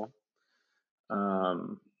high school.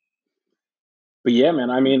 But yeah, man.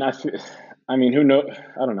 I mean, who knows?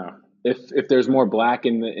 I don't know if there's more Black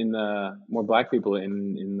more Black people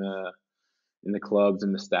in the clubs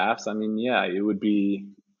and the staffs. I mean, it would be.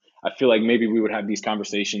 I feel like maybe we would have these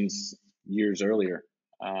conversations years earlier,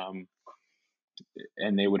 and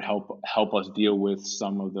they would help us deal with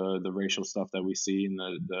some of the racial stuff that we see and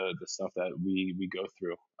the stuff that we go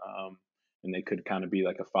through. And they could kind of be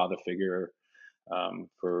like a father figure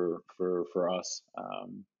for us.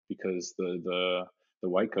 Because the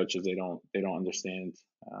white coaches, they don't understand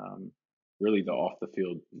really the off the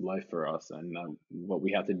field life for us, and what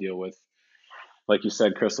we have to deal with, like you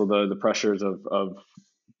said, Crystal, the pressures of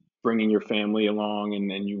bringing your family along,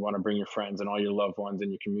 and you want to bring your friends and all your loved ones in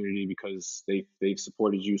your community because they've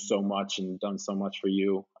supported you so much and done so much for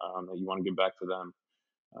you, that you want to give back to them.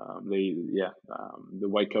 The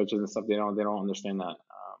white coaches and stuff, they don't understand that,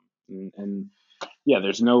 and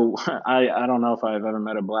there's no, I don't know if I've ever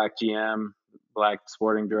met a Black GM, Black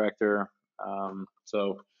sporting director.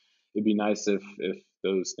 So it'd be nice if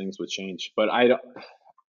those things would change, but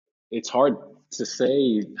it's hard to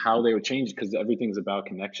say how they would change because everything's about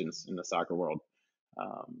connections in the soccer world.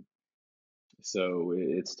 So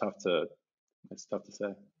it's tough to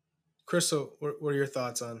say. Crystal, what are your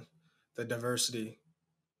thoughts on the diversity?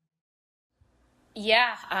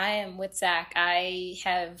 Yeah, I am with Zack. I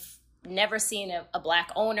have never seen a Black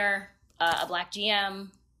owner, a Black GM.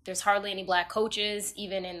 There's hardly any Black coaches,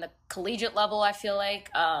 even in the collegiate level, I feel like,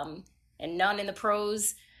 and none in the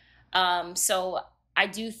pros. So I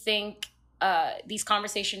do think these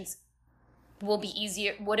conversations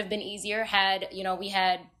would have been easier had, we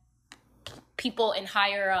had people in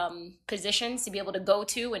higher positions to be able to go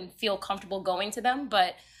to and feel comfortable going to them.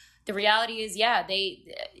 But the reality is,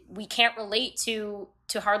 we can't relate to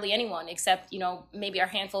hardly anyone except, maybe our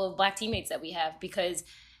handful of Black teammates that we have, because,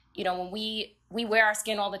 when we wear our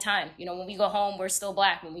skin all the time, when we go home, we're still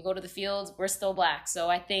Black. When we go to the fields, we're still Black. So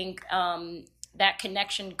I think that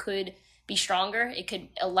connection could be stronger. It could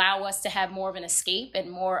allow us to have more of an escape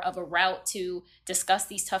and more of a route to discuss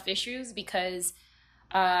these tough issues, because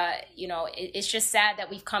it's just sad that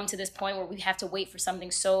we've come to this point where we have to wait for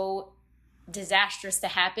something so disastrous to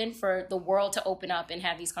happen for the world to open up and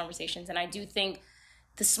have these conversations. And I do think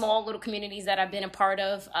the small little communities that I've been a part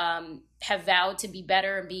of have vowed to be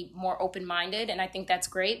better and be more open-minded. And I think that's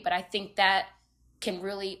great. But I think that can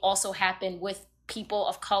really also happen with people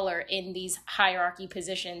of color in these hierarchy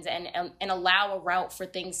positions and allow a route for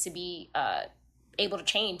things to be able to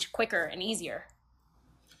change quicker and easier.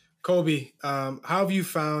 Cobi, how have you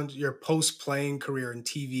found your post-playing career in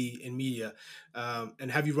TV and media?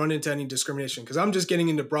 And have you run into any discrimination? Because I'm just getting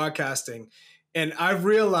into broadcasting, and I've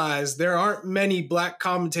realized there aren't many Black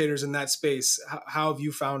commentators in that space. How have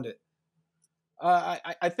you found it?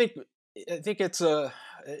 I think I think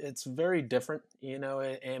it's very different, you know,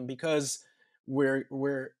 and because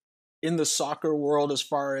we're in the soccer world as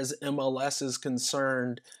far as MLS is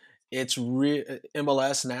concerned,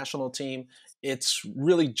 MLS national team. It's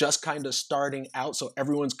really just kind of starting out, so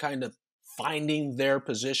everyone's kind of finding their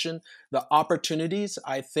position. The opportunities,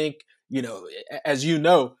 I think, you know, as you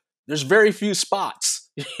know, there's very few spots,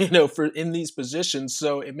 you know, for in these positions,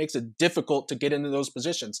 so it makes it difficult to get into those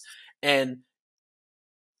positions. And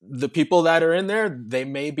the people that are in there, they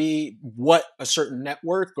may be what a certain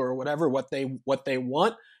network or whatever what they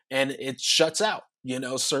want, and it shuts out, you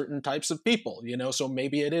know, certain types of people, you know. So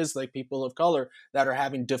maybe it is like people of color that are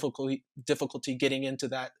having difficulty getting into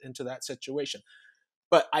that situation.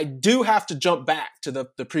 But I do have to jump back to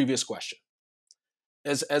the previous question.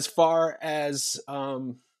 As far as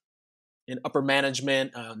in upper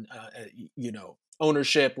management, you know,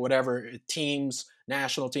 ownership, whatever, teams,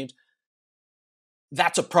 national teams,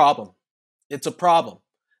 that's a problem. It's a problem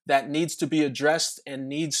that needs to be addressed and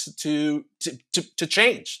needs to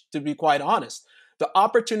change, to be quite honest. The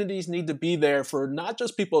opportunities need to be there for not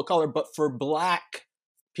just people of color, but for Black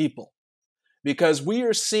people, because we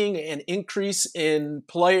are seeing an increase in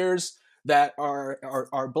players that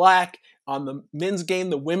are Black on the men's game,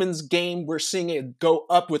 the women's game. We're seeing it go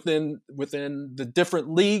up within the different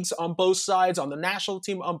leagues on both sides, on the national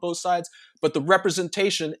team on both sides, but the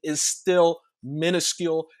representation is still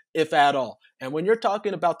minuscule, if at all. And when you're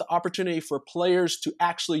talking about the opportunity for players to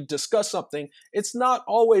actually discuss something, it's not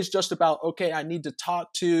always just about, okay, I need to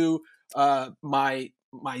talk to my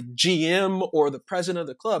GM or the president of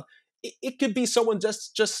the club. It could be someone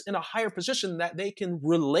just in a higher position that they can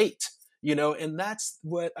relate, you know. And that's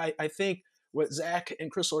what I think what Zack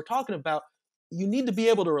and Crystal are talking about. You need to be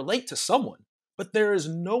able to relate to someone, but there is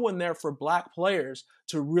no one there for Black players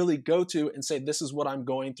to really go to and say, this is what I'm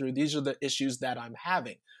going through. These are the issues that I'm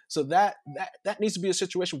having. So that needs to be a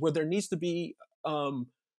situation where there needs to be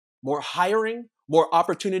more hiring, more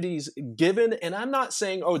opportunities given. And I'm not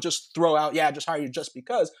saying, oh, just throw out, yeah, just hire you just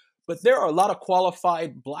because. But there are a lot of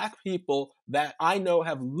qualified Black people that I know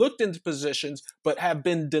have looked into positions but have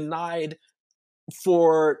been denied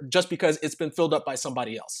for just because it's been filled up by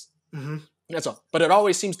somebody else. Mm-hmm. That's all. But it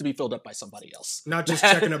always seems to be filled up by somebody else. Not just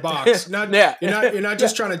checking a box. You're not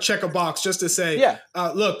just trying to check a box just to say,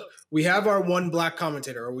 look, we have our one Black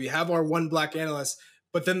commentator or we have our one Black analyst,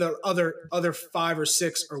 but then the other 5 or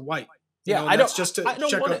 6 are white. I don't just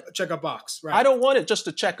to check a box. Right. I don't want it just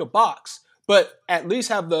to check a box, but at least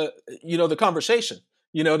have the conversation,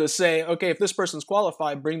 to say, okay, if this person's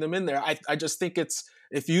qualified, bring them in there. I just think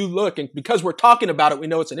if you look, and because we're talking about it, we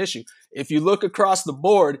know it's an issue. If you look across the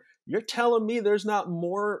board, you're telling me there's not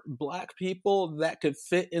more Black people that could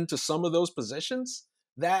fit into some of those positions?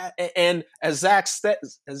 And as Zack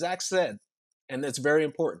said, and it's very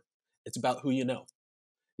important, it's about who you know.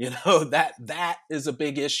 That is a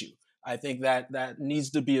big issue. I think that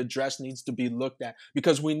needs to be addressed, needs to be looked at,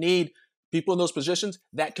 because we need people in those positions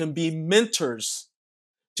that can be mentors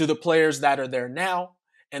to the players that are there now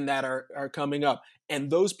and that are coming up.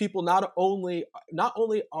 And those people not only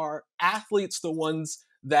are athletes the ones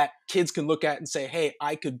that kids can look at and say, hey,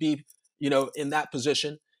 I could be, in that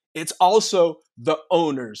position. It's also the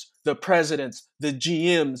owners, the presidents, the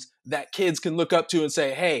GMs that kids can look up to and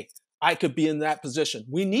say, hey, I could be in that position.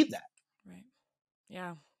 We need that. Right.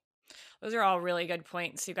 Yeah. Those are all really good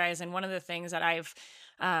points, you guys. And one of the things that I've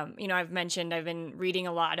mentioned, I've been reading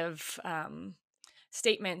a lot of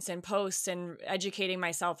statements and posts and educating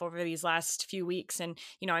myself over these last few weeks. And,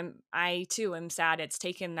 I too am sad it's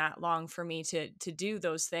taken that long for me to do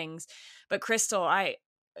those things. But Crystal,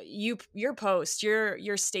 your post,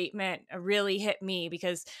 your statement really hit me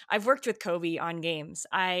because I've worked with Cobi on games.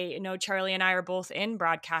 I know Charlie and I are both in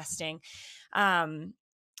broadcasting. And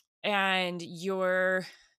your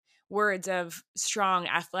words of strong,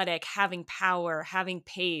 athletic, having power, having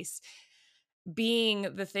pace,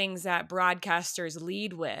 being the things that broadcasters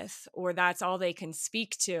lead with, or that's all they can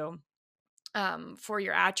speak to for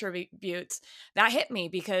your attributes, that hit me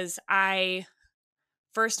because I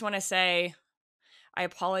first want to say I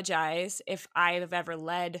apologize if I've ever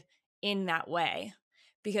led in that way,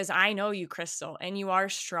 because I know you, Crystal, and you are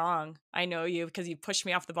strong. I know you because you pushed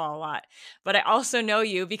me off the ball a lot, but I also know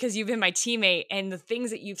you because you've been my teammate, and the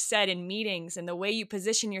things that you've said in meetings and the way you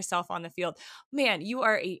position yourself on the field. Man, you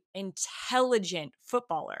are an intelligent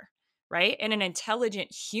footballer, right? And an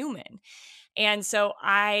intelligent human. And so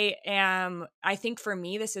I think for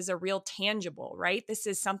me, this is a real tangible, right? This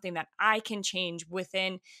is something that I can change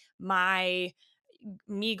within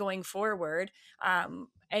me going forward,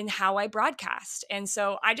 and how I broadcast. And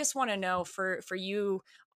so I just want to know for you,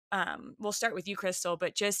 we'll start with you, Crystal,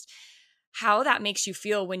 but just how that makes you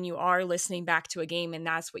feel when you are listening back to a game and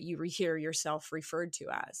that's what you hear yourself referred to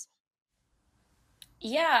as.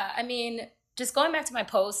 Yeah, I mean, just going back to my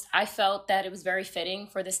post, I felt that it was very fitting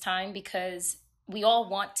for this time because we all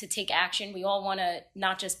want to take action. We all want to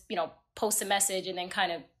not just, post a message and then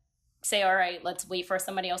kind of say, all right, let's wait for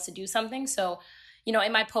somebody else to do something. So,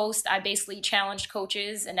 in my post, I basically challenged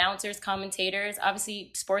coaches, announcers, commentators,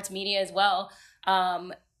 obviously sports media as well,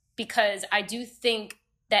 because I do think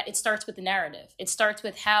that it starts with the narrative. It starts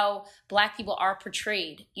with how Black people are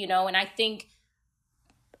portrayed, and I think,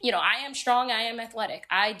 I am strong, I am athletic.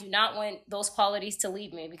 I do not want those qualities to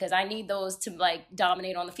leave me because I need those to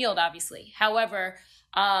dominate on the field, obviously. However,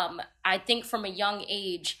 I think from a young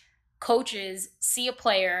age, coaches see a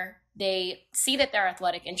player, they see that they're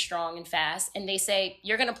athletic and strong and fast, and they say,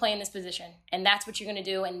 you're going to play in this position, and that's what you're going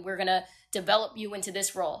to do, and we're going to develop you into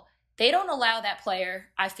this role. They don't allow that player,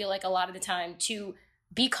 I feel like a lot of the time, to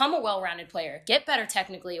become a well-rounded player, get better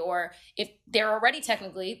technically, or if they're already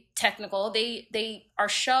technical, they are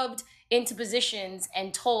shoved into positions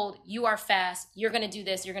and told, you are fast, you're going to do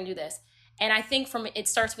this, you're going to do this. And I think it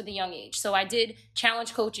starts with a young age. So I did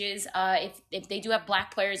challenge coaches, if they do have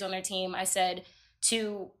Black players on their team, I said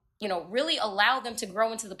to, really allow them to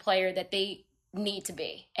grow into the player that they need to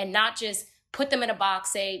be and not just put them in a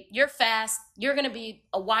box, say, you're fast, you're going to be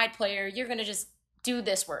a wide player, you're going to just do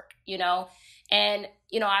this work, And,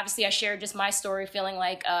 obviously I shared just my story feeling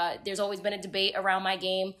like there's always been a debate around my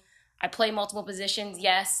game. I play multiple positions,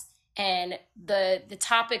 yes. And the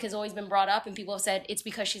topic has always been brought up and people have said it's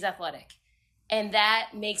because she's athletic. And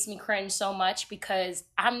that makes me cringe so much because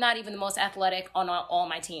I'm not even the most athletic on all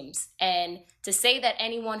my teams. And to say that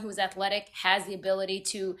anyone who's athletic has the ability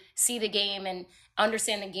to see the game and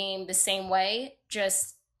understand the game the same way,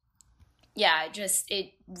 it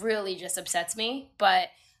really just upsets me. But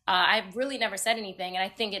I've really never said anything. And I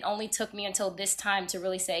think it only took me until this time to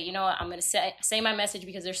really say, you know what, I'm going to say my message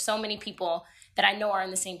because there's so many people that I know are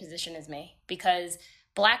in the same position as me. Because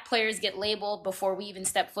Black players get labeled before we even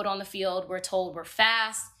step foot on the field. We're told we're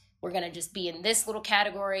fast. We're going to just be in this little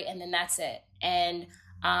category and then that's it. And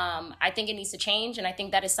I think it needs to change. And I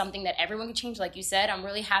think that is something that everyone can change. Like you said, I'm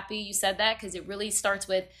really happy you said that because it really starts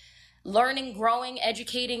with learning, growing,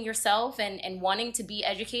 educating yourself and wanting to be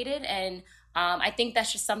educated. And I think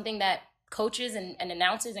that's just something that coaches and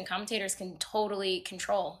announcers and commentators can totally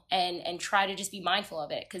control and try to just be mindful of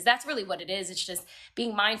it. Because that's really what it is. It's just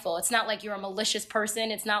being mindful. It's not like you're a malicious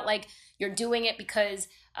person. It's not like you're doing it because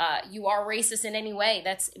you are racist in any way.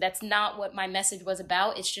 That's not what my message was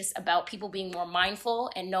about. It's just about people being more mindful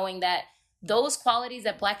and knowing that those qualities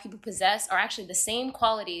that Black people possess are actually the same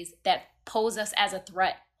qualities that pose us as a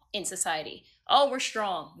threat in society. Oh, we're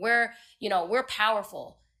strong. We're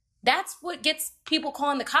powerful. That's what gets people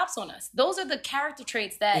calling the cops on us. Those are the character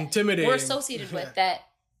traits that we're associated with.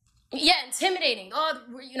 Intimidating. Oh,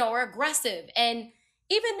 we're aggressive. And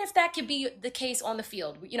even if that could be the case on the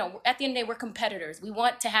field, at the end of the day, we're competitors. We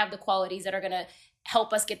want to have the qualities that are going to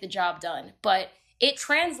help us get the job done. But it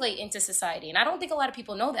translates into society. And I don't think a lot of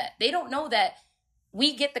people know that. They don't know that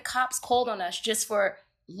we get the cops called on us just for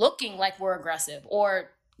looking like we're aggressive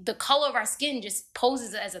or the color of our skin just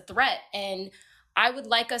poses as a threat. And I would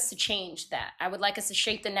like us to change that. I would like us to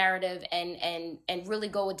shape the narrative and really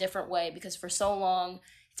go a different way because for so long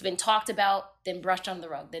it's been talked about, then brushed under the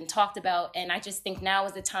rug, then talked about. And I just think now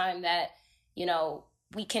is the time that,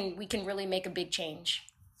 we can really make a big change.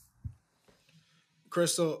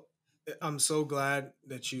 Crystal, I'm so glad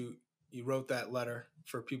that you wrote that letter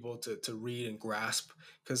for people to read and grasp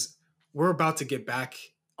because we're about to get back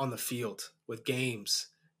on the field with games.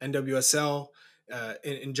 NWSL,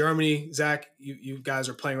 in Germany, Zack, you guys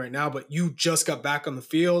are playing right now, but you just got back on the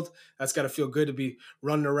field. That's got to feel good to be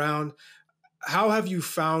running around. How have you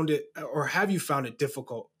found it, or have you found it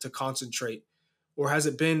difficult to concentrate, or has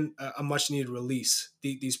it been a much needed release?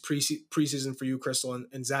 These preseason for you, Crystal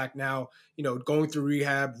and Zack, now going through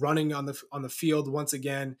rehab, running on the field once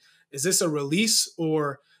again. Is this a release,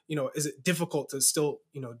 or is it difficult to still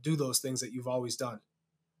do those things that you've always done?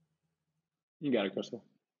 You got it, Crystal.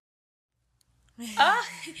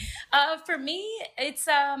 For me,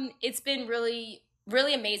 it's been really,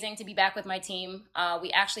 really amazing to be back with my team.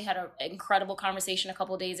 We actually had an incredible conversation a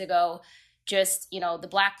couple of days ago. Just, the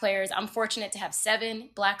Black players. I'm fortunate to have 7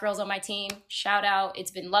 Black girls on my team. Shout out. It's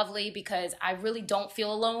been lovely because I really don't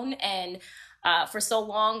feel alone. And for so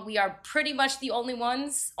long, we are pretty much the only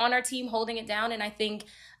ones on our team holding it down. And I think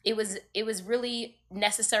it was really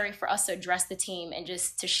necessary for us to address the team and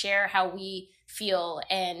just to share how we feel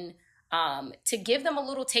and to give them a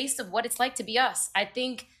little taste of what it's like to be us. I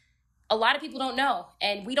think a lot of people don't know,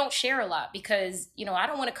 and we don't share a lot because, you know, I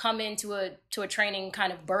don't want to come into a training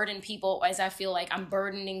kind of burden people as I feel like I'm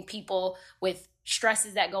burdening people with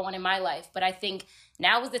stresses that go on in my life. But I think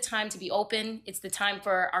now is the time to be open. It's the time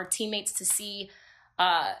for our teammates to see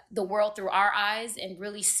the world through our eyes and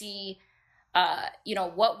really see, you know,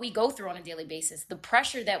 what we go through on a daily basis, the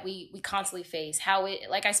pressure that we constantly face, how it,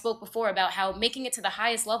 like I spoke before about how making it to the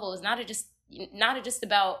highest level is not just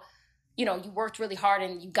about, you know, you worked really hard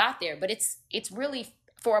and you got there, but it's really,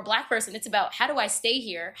 for a Black person, it's about, how do I stay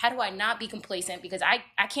here? How do I not be complacent? Because I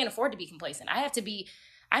can't afford to be complacent. I have to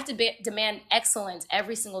demand excellence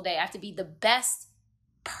every single day. I have to be the best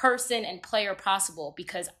person and player possible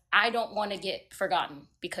because I don't want to get forgotten,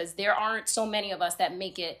 because there aren't so many of us that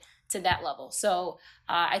make it to that level. So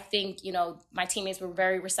I think, you know, my teammates were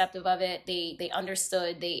very receptive of it. They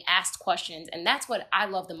understood, they asked questions. And that's what I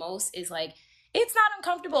love the most, is like, it's not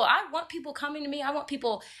uncomfortable. I want people coming to me. I want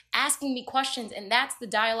people asking me questions. And that's the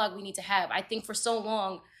dialogue we need to have. I think for so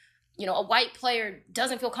long, you know, a white player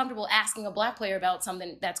doesn't feel comfortable asking a Black player about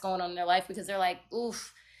something that's going on in their life because they're like,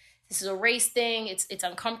 oof, this is a race thing. It's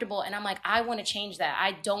uncomfortable. And I'm like, I want to change that.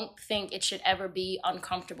 I don't think it should ever be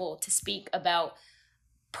uncomfortable to speak about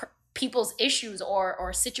people's issues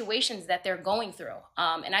or situations that they're going through.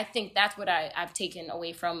 And I think that's what I've taken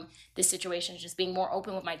away from this situation, is just being more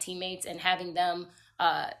open with my teammates and having them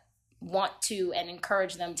want to and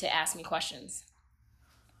encourage them to ask me questions.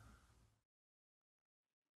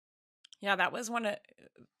 Yeah, that was one of,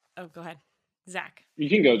 oh, go ahead, Zach. You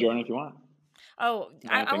can go, Jordan, if you want. Oh,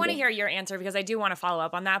 I want to hear your answer because I do want to follow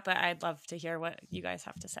up on that, but I'd love to hear what you guys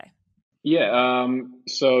have to say. Yeah.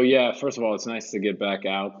 So yeah, first of all, it's nice to get back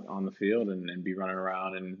out on the field and be running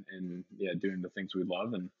around and yeah, doing the things we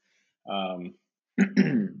love. And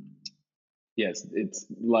yes, it's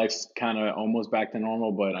life's kind of almost back to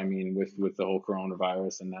normal, but I mean, with the whole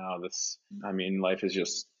coronavirus and now this, I mean, life is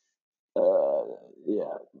just,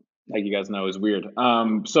 yeah, like you guys know, is weird.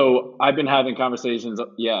 So I've been having conversations,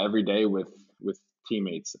 yeah, every day with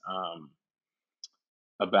teammates.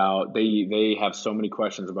 About they have so many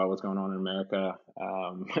questions about what's going on in America,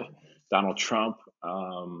 Donald Trump,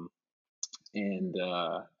 and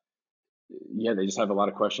yeah, they just have a lot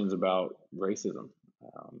of questions about racism,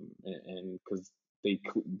 and because they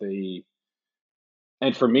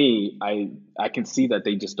and for me, I can see that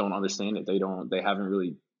they just don't understand it. They haven't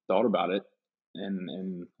really thought about it,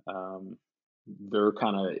 and they're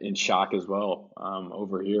kind of in shock as well.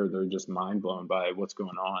 Over here, they're just mind blown by what's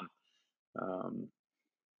going on.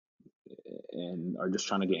 And are just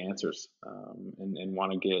trying to get answers, and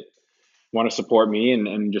want to support me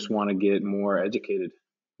and just want to get more educated,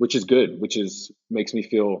 which is good, makes me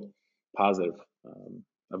feel positive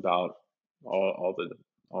about all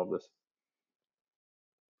of this.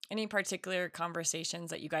 Any particular conversations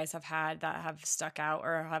that you guys have had that have stuck out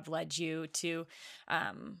or have led you to,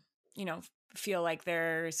 you know, feel like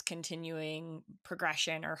there's continuing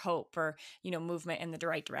progression or hope or, you know, movement in the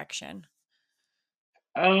right direction?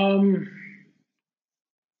 I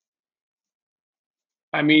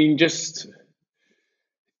mean, just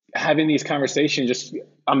having these conversations,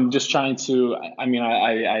 I'm just trying to, I mean,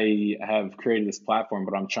 I have created this platform,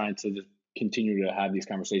 but I'm trying to just continue to have these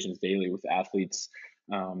conversations daily with athletes,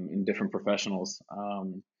 and different professionals,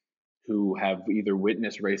 who have either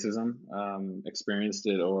witnessed racism, experienced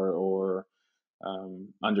it, or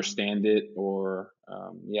understand it, or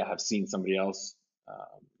yeah, have seen somebody else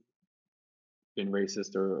been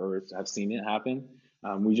racist, or have seen it happen.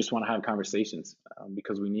 We just want to have conversations,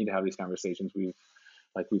 because we need to have these conversations.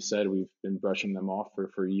 Like we've said, we've been brushing them off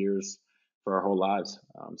for years, for our whole lives.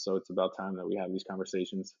 So it's about time that we have these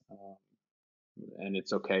conversations, and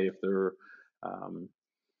it's okay if they're the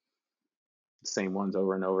same ones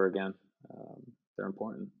over and over again. They're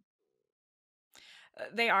important.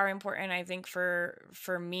 They are important. I think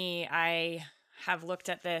for me, I have looked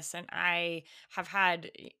at this and I have had,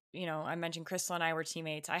 you know, I mentioned Crystal and I were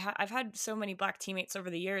teammates. I've had so many Black teammates over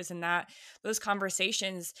the years, and that those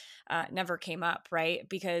conversations never came up, right?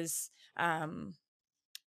 Because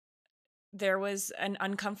there was an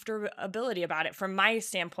uncomfortability about it from my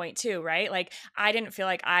standpoint too, right? Like I didn't feel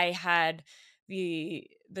like I had the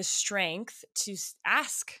strength to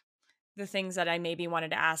ask the things that I maybe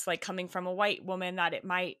wanted to ask, like coming from a white woman, that it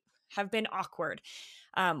might have been awkward.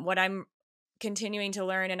 What I'm continuing to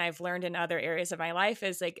learn, and I've learned in other areas of my life,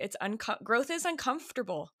 is like growth is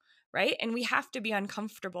uncomfortable, right? And we have to be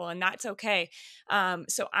uncomfortable, and that's okay.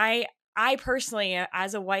 So I personally,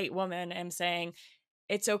 as a white woman, am saying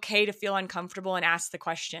it's okay to feel uncomfortable and ask the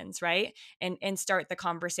questions, right? And start the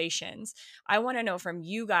conversations. I want to know from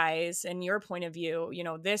you guys and your point of view,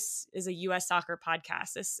 this is a US soccer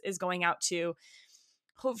podcast. This is going out to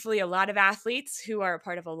hopefully a lot of athletes who are a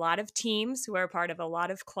part of a lot of teams, who are a part of a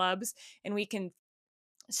lot of clubs, and we can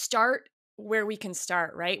start where we can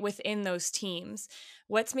start, right? Within those teams.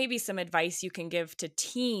 What's maybe some advice you can give to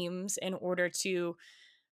teams in order to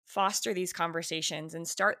foster these conversations and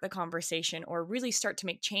start the conversation or really start to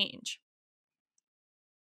make change?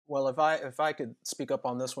 Well, if I could speak up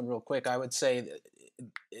on this one real quick, I would say that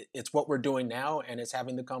it's what we're doing now, and it's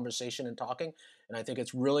having the conversation and talking. And I think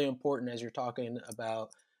it's really important as you're talking about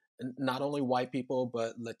not only white people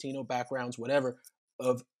but Latino backgrounds, whatever,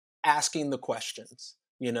 of asking the questions.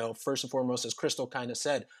 First and foremost, as Crystal kind of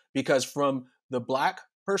said, because from the Black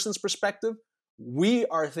person's perspective, we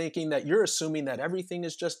are thinking that you're assuming that everything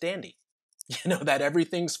is just dandy, that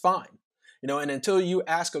everything's fine. And until you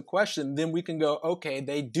ask a question, then we can go, okay,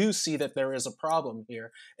 they do see that there is a problem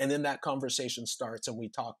here. And then that conversation starts and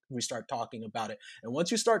we start talking about it. And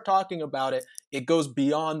once you start talking about it, it goes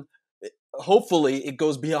beyond, hopefully it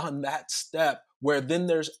goes beyond that step where then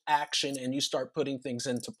there's action and you start putting things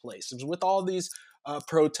into place. With all these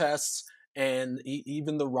protests and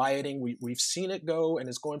even the rioting, we've seen it go, and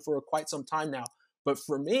it's going for quite some time now. But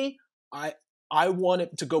for me, I want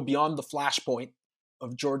it to go beyond the flashpoint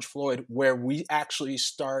of George Floyd, where we actually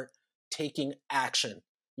start taking action,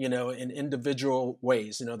 in individual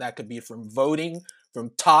ways. That could be from voting,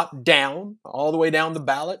 from top down, all the way down the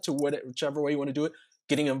ballot to whichever way you want to do it,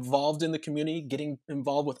 getting involved in the community, getting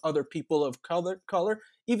involved with other people of color,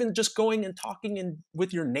 even just going and talking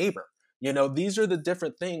with your neighbor. These are the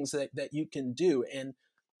different things that you can do. And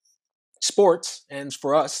sports, and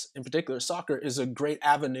for us in particular, soccer is a great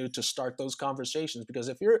avenue to start those conversations, because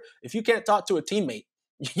if you can't talk to a teammate,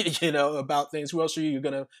 about things, who else are you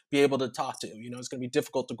going to be able to talk to? It's going to be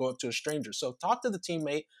difficult to go up to a stranger. So talk to the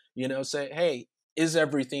teammate, say, hey, is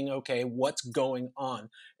everything okay? What's going on?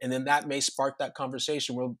 And then that may spark that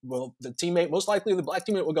conversation. Well, the teammate, most likely the Black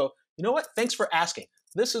teammate, will go, you know what? Thanks for asking.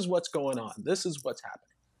 This is what's going on. This is what's happening.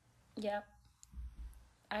 Yep.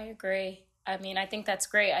 I agree. I mean, I think that's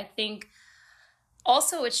great. I think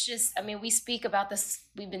also it's just, we speak about this,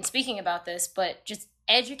 we've been speaking about this, but just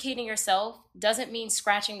educating yourself doesn't mean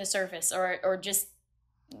scratching the surface or just,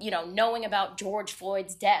 knowing about George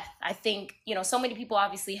Floyd's death. I think, so many people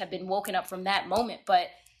obviously have been woken up from that moment, but,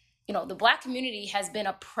 the Black community has been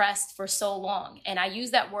oppressed for so long. And I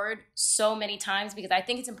use that word so many times because I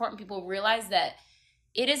think it's important people realize that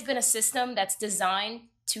it has been a system that's designed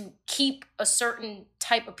to keep a certain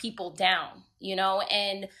type of people down,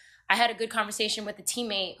 and I had a good conversation with a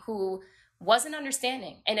teammate who wasn't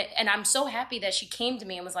understanding. And I'm so happy that she came to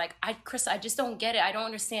me and was like, Chris, I just don't get it. I don't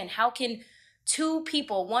understand. How can two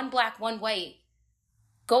people, one Black, one white,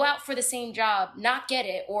 go out for the same job, not get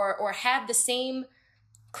it, or have the same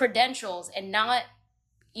credentials and not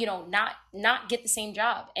get the same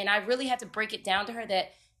job? And I really had to break it down to her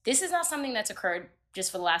that this is not something that's occurred just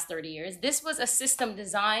for the last 30 years. This was a system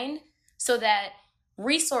designed so that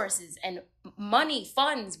resources and money,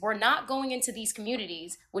 funds were not going into these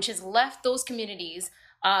communities, which has left those communities,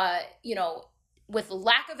 with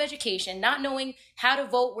lack of education, not knowing how to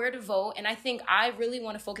vote, where to vote. And I think I really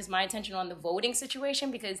want to focus my attention on the voting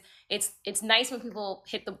situation, because it's nice when people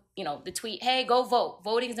hit the tweet, hey, go vote.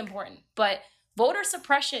 Voting is important. But voter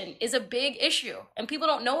suppression is a big issue and people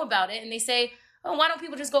don't know about it. And they say, oh, why don't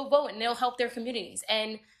people just go vote and they'll help their communities?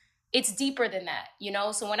 And it's deeper than that,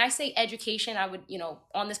 So when I say education, I would,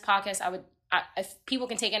 on this podcast, if people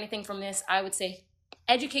can take anything from this, I would say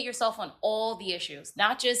educate yourself on all the issues,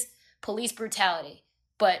 not just police brutality,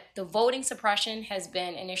 but the voting suppression has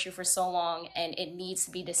been an issue for so long, and it needs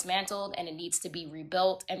to be dismantled and it needs to be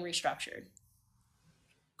rebuilt and restructured.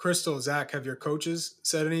 Crystal, Zack, have your coaches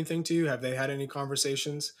said anything to you? Have they had any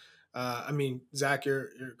conversations? Zack, your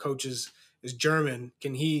coach is German.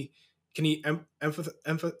 Can he can he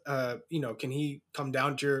come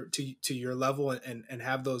down to your level and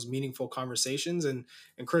have those meaningful conversations? And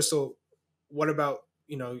Crystal, what about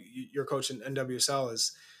your coach in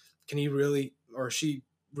NWSL? Can he really, or she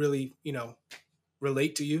really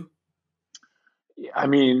relate to you? I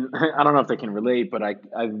mean, I don't know if they can relate, but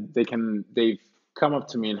they've come up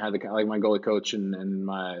to me and had like my goalie coach and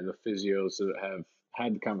the physios have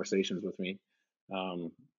had conversations with me.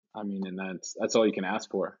 And that's all you can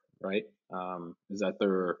ask for, right? Is that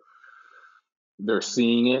they're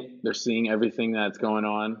seeing it, they're seeing everything that's going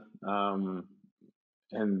on,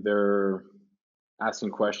 and they're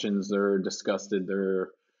asking questions, they're disgusted, they're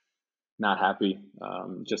not happy,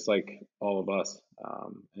 just like all of us.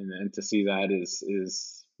 And to see that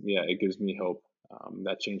is yeah, it gives me hope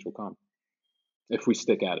that change will come if we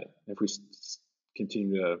stick at it, if we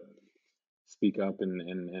continue to speak up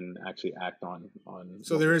and actually act on.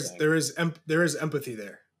 So there is empathy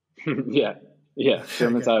there. Yeah,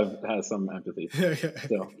 Germans has some empathy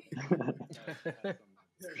still.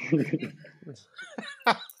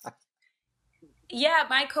 Yeah,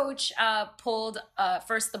 my coach pulled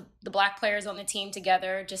first the black players on the team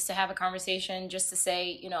together just to have a conversation, just to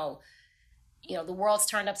say, the world's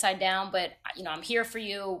turned upside down, but I'm here for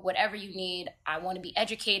you, whatever you need. I want to be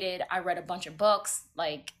educated. I read a bunch of books.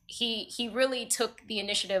 Like he really took the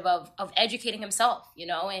initiative of educating himself,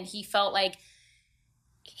 and he felt like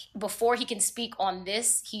before he can speak on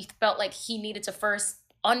this, he felt like he needed to first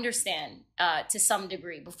understand to some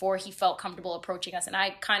degree before he felt comfortable approaching us. And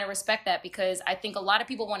I kind of respect that, because I think a lot of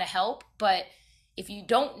people want to help, but if you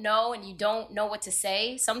don't know and you don't know what to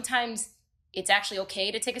say, sometimes it's actually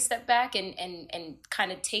okay to take a step back and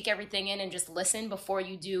kind of take everything in and just listen before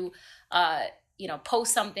you do,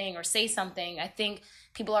 post something or say something. I think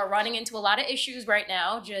people are running into a lot of issues right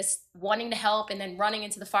now, just wanting to help and then running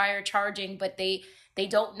into the fire, charging, but they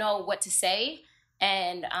don't know what to say.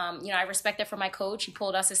 And, I respect that from my coach. He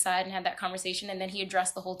pulled us aside and had that conversation, and then he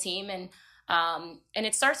addressed the whole team. And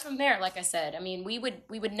it starts from there. Like I said, I mean, we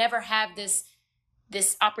would never have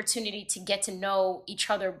this opportunity to get to know each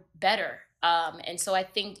other better. And so I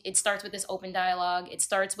think it starts with this open dialogue. It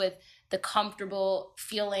starts with the comfortable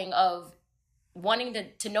feeling of wanting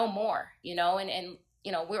to know more, and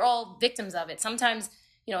we're all victims of it. Sometimes,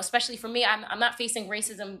 especially for me, I'm not facing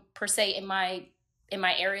racism per se in my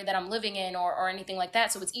area that I'm living in or anything like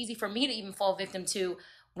that. So it's easy for me to even fall victim to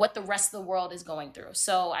what the rest of the world is going through.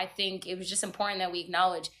 So I think it was just important that we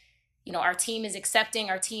acknowledge, our team is accepting,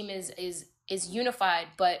 our team is unified,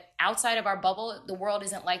 but outside of our bubble, the world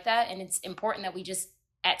isn't like that. And it's important that we just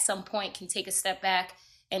at some point can take a step back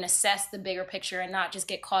and assess the bigger picture and not just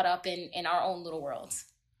get caught up in our own little worlds.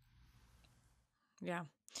 Yeah.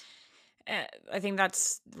 I think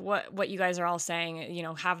that's what you guys are all saying,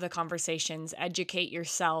 have the conversations, educate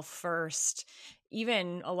yourself first,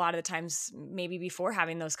 even a lot of the times, maybe before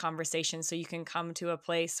having those conversations, so you can come to a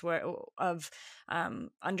place of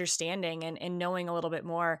understanding and knowing a little bit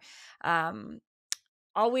more.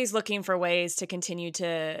 Always looking for ways to continue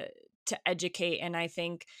to educate. And I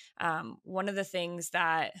think one of the things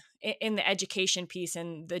that in the education piece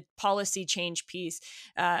and the policy change piece,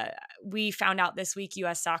 we found out this week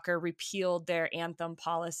U.S. Soccer repealed their anthem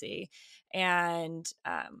policy. And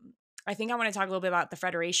I think I want to talk a little bit about the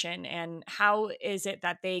Federation and how is it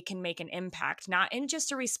that they can make an impact, not in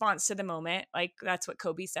just a response to the moment, like that's what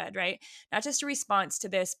Cobi said, right? Not just a response to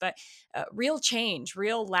this, but real change,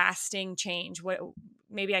 real lasting change.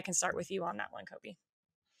 Maybe I can start with you on that one, Cobi.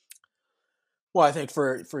 Well, I think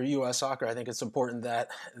for U.S. Soccer, I think it's important that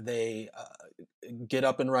they get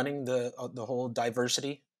up and running the whole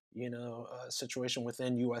diversity, situation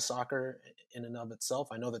within U.S. Soccer in and of itself.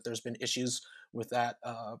 I know that there's been issues with that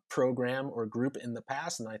program or group in the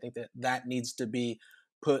past, and I think that needs to be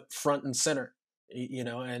put front and center,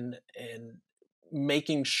 and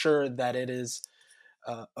making sure that it is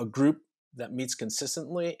a group that meets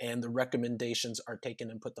consistently and the recommendations are taken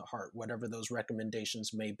and put to heart, whatever those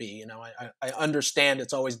recommendations may be. I understand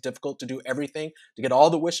it's always difficult to do everything, to get all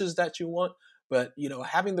the wishes that you want, but,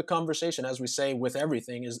 having the conversation, as we say, with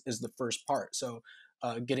everything is the first part. So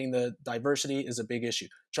getting the diversity is a big issue.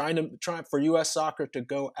 Trying for U.S. Soccer to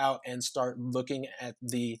go out and start looking at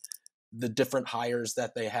the different hires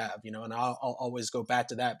that they have, and I'll always go back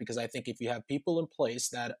to that, because I think if you have people in place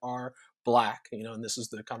that are Black, and this is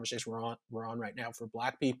the conversation we're on right now, for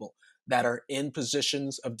Black people that are in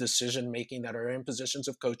positions of decision making, that are in positions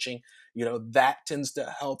of coaching, that tends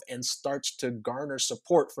to help and starts to garner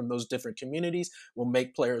support from those different communities, will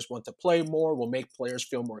make players want to play more, will make players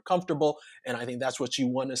feel more comfortable. And I think that's what you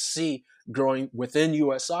want to see growing within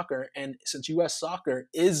U.S. Soccer. And since U.S. Soccer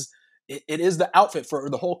is the outfit for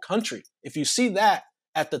the whole country, if you see that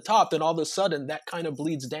at the top, then all of a sudden that kind of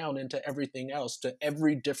bleeds down into everything else, to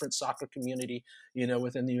every different soccer community,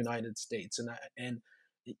 within the United States. And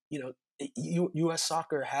U.S.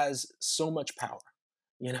 Soccer has so much power.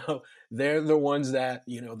 They're the ones that,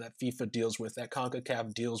 that FIFA deals with, that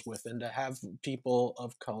CONCACAF deals with, and to have people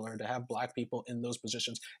of color, to have Black people in those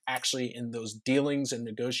positions, actually in those dealings and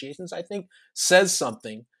negotiations, I think says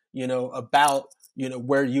something, about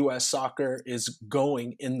where U.S. Soccer is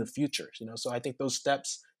going in the future. So I think those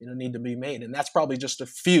steps, need to be made, and that's probably just a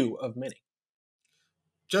few of many.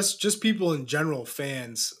 Just people in general,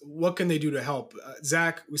 fans, what can they do to help?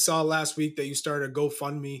 Zack, we saw last week that you started a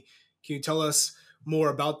GoFundMe. Can you tell us more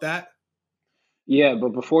about that? Yeah, but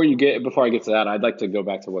before I get to that, I'd like to go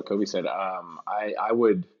back to what Cobi said. I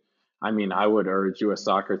would urge U.S.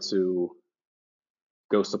 Soccer to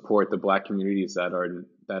go support the Black communities that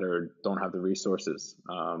don't have the resources,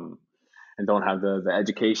 and don't have the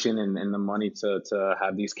education and the money to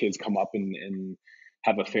have these kids come up and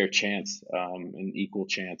have a fair chance, an equal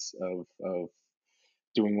chance of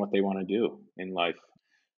doing what they want to do in life.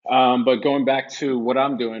 But going back to what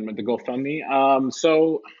I'm doing with the GoFundMe,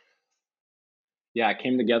 so yeah, I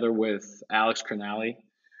came together with Alex Cronali,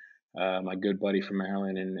 my good buddy from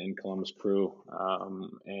Maryland and Columbus Crew,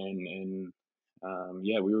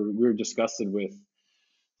 yeah, we were disgusted with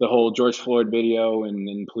the whole George Floyd video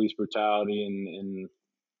and police brutality and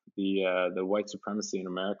the white supremacy in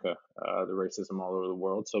America, the racism all over the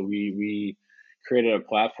world. So we created a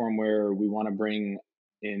platform where we want to bring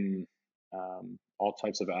in all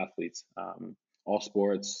types of athletes, all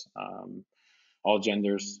sports, all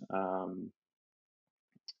genders.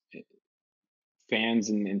 Fans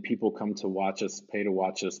and people come to watch us, pay to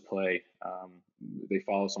watch us play. They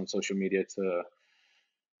follow us on social media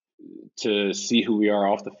to see who we are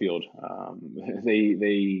off the field.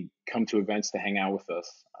 They come to events to hang out with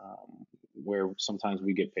us, where sometimes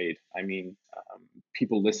we get paid. I mean,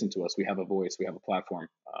 people listen to us. We have a voice. We have a platform.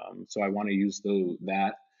 So I want to use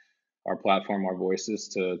our platform, our voices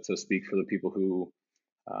to speak for the people who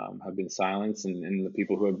have been silenced and the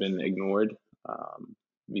people who have been ignored.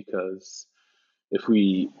 Because if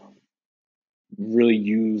we really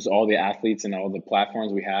use all the athletes and all the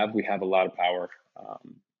platforms we have a lot of power,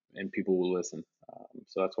 and people will listen.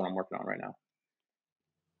 So that's what I'm working on right now.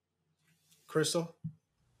 Crystal?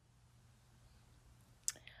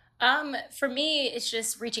 For me, it's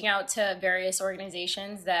just reaching out to various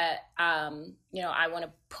organizations that, I want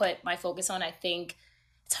to put my focus on. I think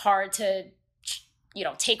it's hard to,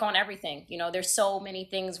 take on everything. There's so many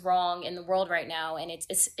things wrong in the world right now. And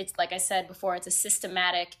it's like I said before, it's a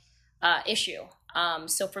systematic issue.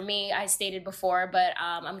 So for me, I stated before, but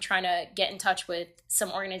I'm trying to get in touch with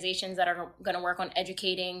some organizations that are going to work on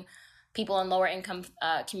educating people in lower income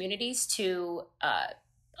communities to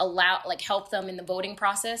help them in the voting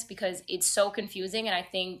process, because it's so confusing. And I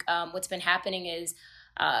think what's been happening is,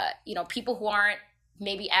 people who aren't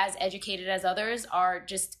maybe as educated as others are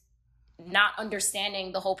just not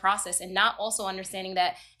understanding the whole process, and not also understanding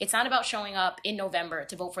that it's not about showing up in November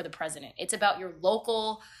to vote for the president. It's about your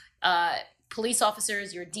local police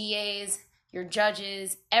officers, your DAs, your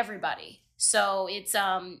judges, everybody. So it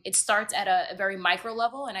starts at a very micro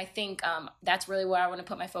level, and I think that's really where I want to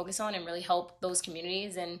put my focus on and really help those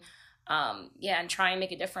communities and try and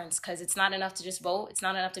make a difference, because it's not enough to just vote. It's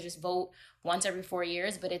not enough to just vote once every 4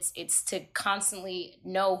 years, but it's to constantly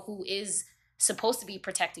know who is supposed to be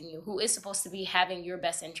protecting you, who is supposed to be having your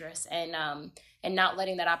best interests, and not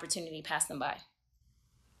letting that opportunity pass them by.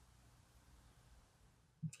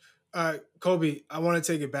 Cobi, I want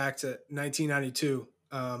to take it back to 1992.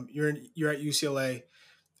 You're at UCLA,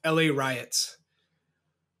 LA riots.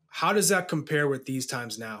 How does that compare with these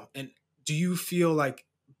times now? And do you feel like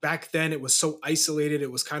back then it was so isolated,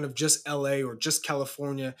 it was kind of just LA or just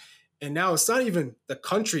California, and now it's not even the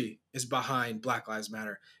country is behind Black Lives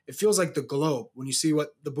Matter. It feels like the globe. When you see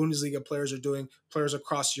what the Bundesliga players are doing, players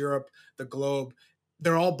across Europe, the globe,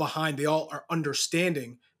 they're all behind. They all are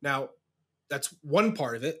understanding. Now, that's one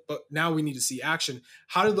part of it, but now we need to see action.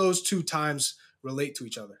 How do those two times relate to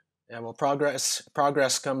each other? Yeah, well, progress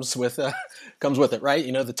comes with it,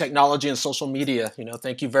 right? The technology and social media.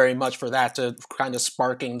 Thank you very much for that, to kind of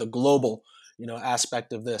sparking the global,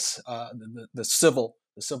 aspect of this, the civil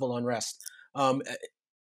unrest.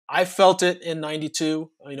 I felt it in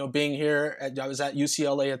 '92. Being here, I was at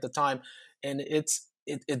UCLA at the time, and it's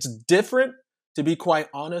different, to be quite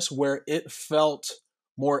honest, where it felt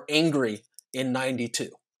more angry in '92.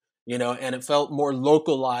 And it felt more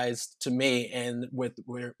localized to me, and with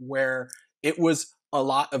where it was a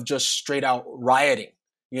lot of just straight out rioting,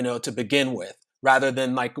 to begin with, rather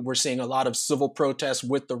than like we're seeing a lot of civil protests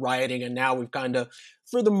with the rioting. And now we've kind of,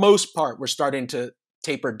 for the most part, we're starting to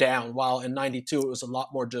taper down, while in '92 it was a lot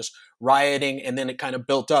more just rioting, and then it kind of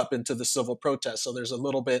built up into the civil protests. So there's a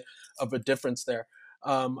little bit of a difference there.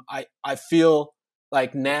 I feel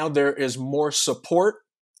like now there is more support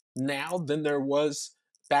now than there was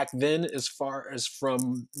back then, as far as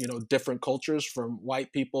from different cultures, from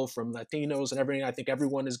white people, from Latinos and everything. I think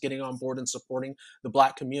everyone is getting on board and supporting the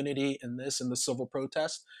Black community in this, in the civil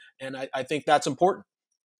protest. And I think that's important,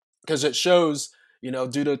 because it shows,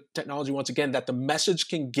 due to technology, once again, that the message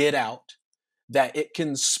can get out, that it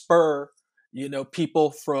can spur,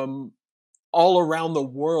 people from all around the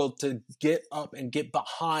world to get up and get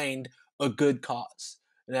behind a good cause.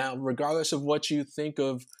 Now, regardless of what you think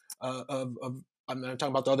of I'm talking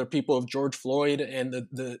about the other people of George Floyd and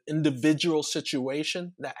the individual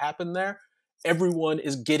situation that happened there, everyone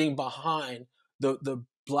is getting behind the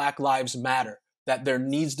Black Lives Matter, that there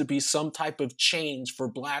needs to be some type of change for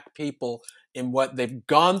Black people in what they've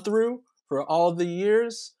gone through for all the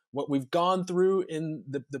years, what we've gone through in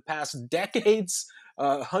the past decades,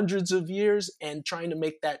 hundreds of years, and trying to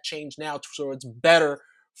make that change now so it's better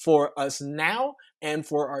for us now and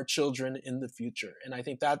for our children in the future. And I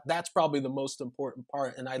think that's probably the most important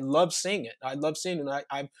part. And I love seeing it. I love seeing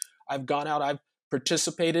it. I've gone out. I've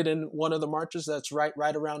participated in one of the marches that's right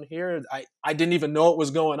around here. I didn't even know it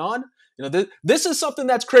was going on. You know, this is something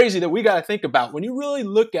that's crazy that we got to think about when you really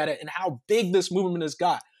look at it and how big this movement has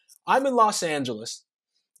got. I'm in Los Angeles.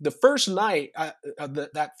 The first night,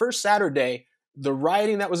 that first Saturday, the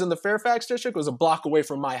rioting that was in the Fairfax district was a block away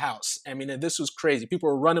from my house. I mean, this was crazy. People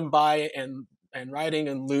were running by and rioting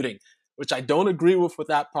and looting, which I don't agree with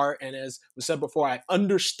that part. And as we said before, I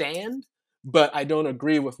understand, but I don't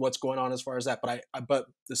agree with what's going on as far as that. But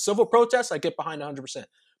the civil protests, I get behind 100%.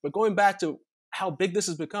 But going back to how big this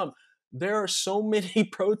has become, there are so many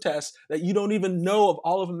protests that you don't even know of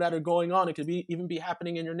all of them that are going on. It could even be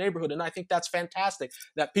happening in your neighborhood. And I think that's fantastic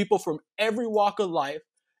that people from every walk of life,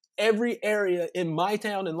 every area in my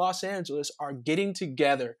town in Los Angeles are getting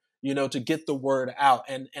together, you know, to get the word out.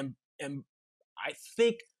 And I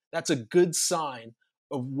think that's a good sign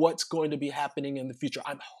of what's going to be happening in the future.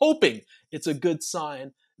 I'm hoping it's a good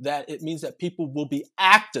sign that it means that people will be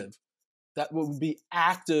active,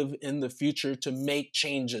 in the future to make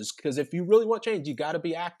changes. Because if you really want change, you got to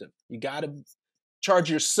be active. You got to charge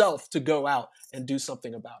yourself to go out and do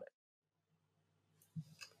something about it.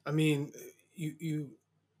 I mean, you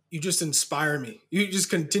just inspire me. You just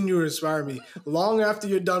continue to inspire me. Long after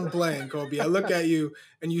you're done playing, Cobi, I look at you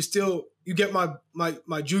and you get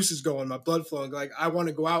my juices going, my blood flowing. Like I want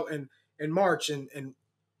to go out and march and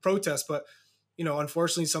protest. But, you know,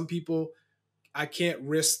 unfortunately some people, I can't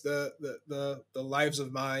risk the lives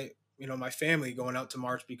of my family going out to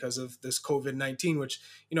march because of this COVID-19, which,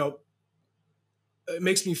 you know, it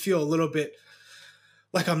makes me feel a little bit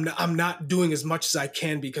like I'm not doing as much as I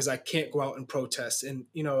can because I can't go out and protest. And,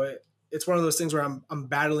 you know, it's one of those things where I'm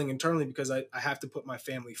battling internally because I have to put my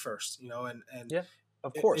family first, you know, and yeah,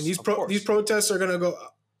 of course. And these protests are going to go,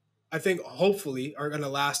 I think hopefully are going to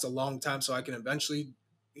last a long time so I can eventually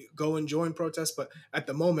go and join protests. But at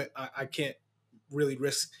the moment I can't really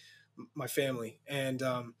risk my family. And,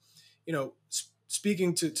 you know,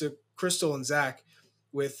 speaking to Crystal and Zack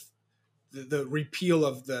with the repeal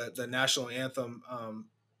of the national anthem,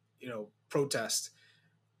 you know, protest,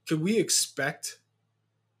 could we expect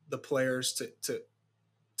the players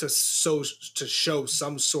to show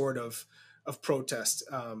some sort of protest?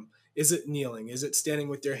 Is it kneeling? Is it standing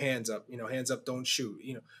with their hands up? You know, hands up, don't shoot.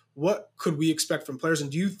 You know, what could we expect from players?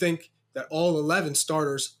 And do you think that all 11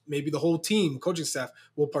 starters, maybe the whole team, coaching staff,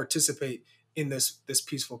 will participate in this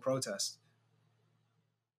peaceful protest?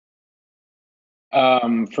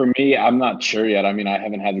 For me, I'm not sure yet. I mean, I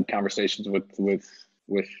haven't had conversations with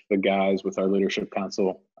the guys, with our leadership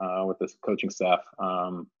council, with this coaching staff.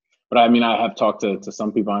 But I mean, I have talked to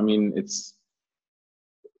some people. I mean,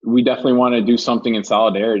 we definitely want to do something in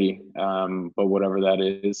solidarity. But whatever that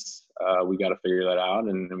is, we got to figure that out,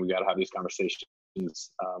 and we got to have these conversations in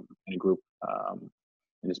a group,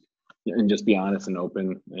 and just be honest and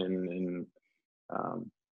open,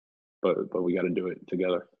 but we got to do it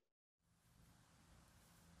together.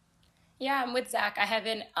 Yeah, I'm with Zack. I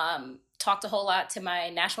haven't talked a whole lot to my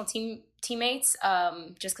national teammates,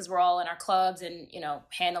 just because we're all in our clubs and, you know,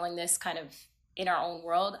 handling this kind of in our own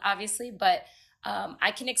world, obviously. But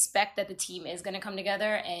I can expect that the team is going to come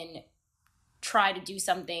together and try to do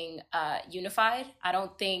something unified. I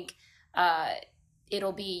don't think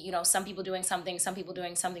it'll be, you know, some people doing something, some people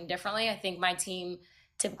doing something differently. I think my team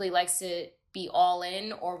typically likes to be all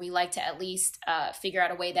in, or we like to at least figure out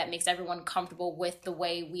a way that makes everyone comfortable with the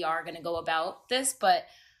way we are going to go about this. But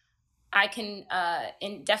I can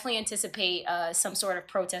definitely anticipate some sort of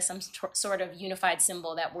protest, some sort of unified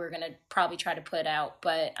symbol that we're going to probably try to put out.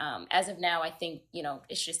 But as of now, I think, you know,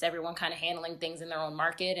 it's just everyone kind of handling things in their own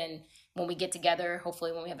market. And when we get together,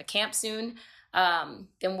 hopefully when we have a camp soon,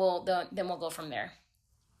 then we'll go from there.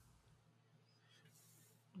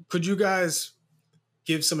 Could you guys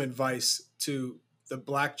give some advice to the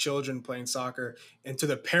Black children playing soccer and to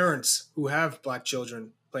the parents who have Black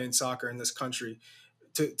children playing soccer in this country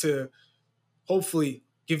to hopefully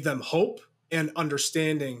give them hope and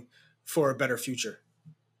understanding for a better future?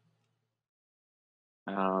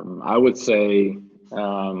 I would say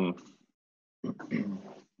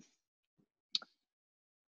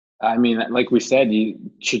I mean, like we said, you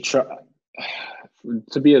should try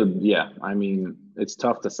to be a, yeah, I mean, it's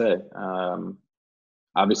tough to say.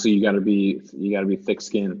 Obviously you got to be thick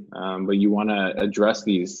skinned, but you want to address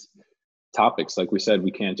these topics. Like we said,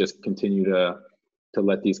 we can't just continue to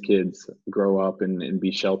let these kids grow up and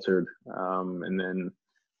be sheltered, and then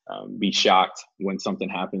be shocked when something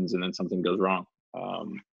happens and then something goes wrong.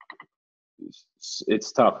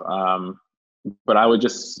 It's tough. But I would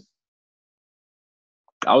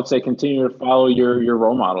say continue to follow your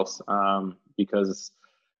role models, because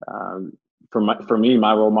for me,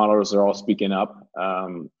 my role models are all speaking up.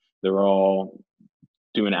 They're all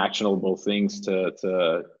doing actionable things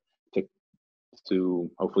to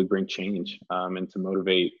hopefully bring change, and to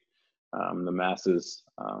motivate the masses,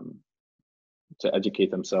 to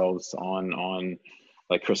educate themselves on,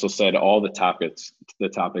 like Crystal said, all the topics,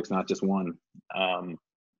 not just one.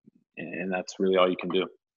 And that's really all you can do.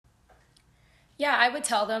 Yeah, I would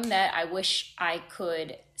tell them that I wish I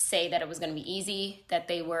could say that it was going to be easy, that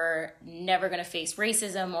they were never going to face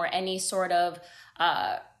racism or any sort of,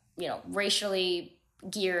 racially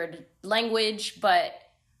geared language. But,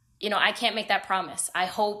 I can't make that promise. I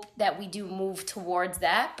hope that we do move towards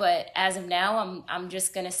that. But as of now, I'm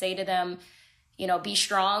just going to say to them, be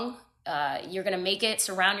strong. You're going to make it.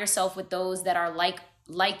 Surround yourself with those that are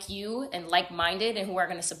like you and like-minded and who are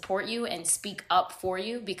going to support you and speak up for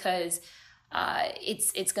you, because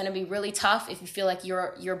it's going to be really tough if you feel like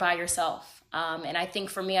you're by yourself. And I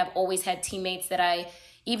think for me, I've always had teammates that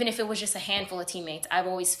even if it was just a handful of teammates, I've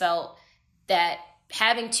always felt that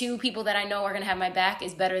having two people that I know are going to have my back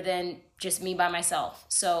is better than just me by myself.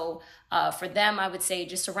 So for them, I would say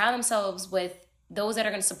just surround themselves with those that are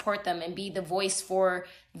going to support them and be the voice for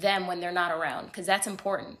them when they're not around, because that's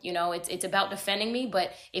important. It's about defending me,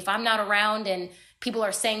 but if I'm not around and people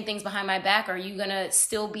are saying things behind my back, are you going to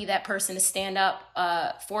still be that person to stand up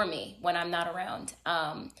for me when I'm not around?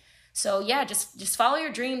 So yeah, just follow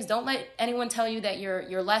your dreams. Don't let anyone tell you that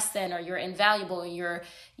you're less than, or you're invaluable, and you're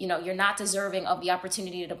not deserving of the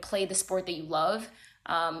opportunity to play the sport that you love.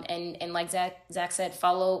 And like Zack said,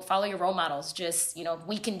 follow your role models. Just,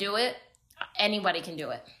 we can do it. Anybody can do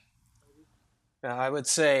it. I would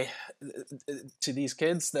say to these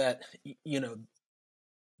kids that,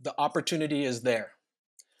 the opportunity is there.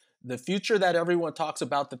 The future that everyone talks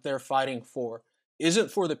about that they're fighting for isn't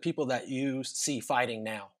for the people that you see fighting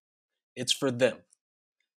now. It's for them.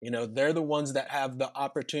 They're the ones that have the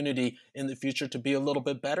opportunity in the future to be a little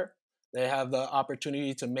bit better. They have the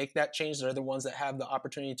opportunity to make that change. They're the ones that have the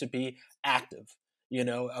opportunity to be active,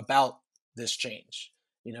 about this change.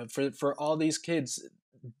 For all these kids,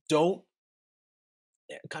 don't,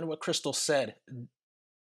 kind of what Crystal said,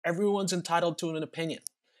 everyone's entitled to an opinion.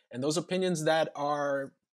 And those opinions that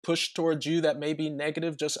are pushed towards you that may be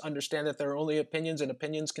negative, just understand that they're only opinions, and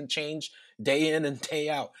opinions can change day in and day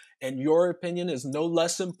out. And your opinion is no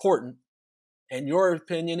less important, and your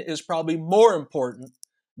opinion is probably more important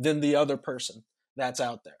than the other person that's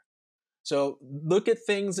out there. So look at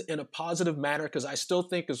things in a positive manner, because I still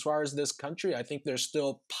think, as far as this country, I think there's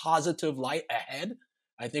still positive light ahead.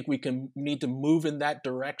 I think we need to move in that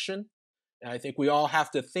direction. And I think we all have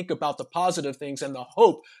to think about the positive things and the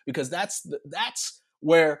hope, because that's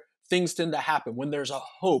where things tend to happen, when there's a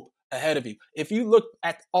hope ahead of you. If you look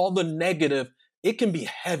at all the negative, it can be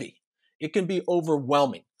heavy. It can be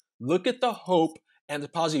overwhelming. Look at the hope and the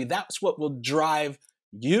positive. That's what will drive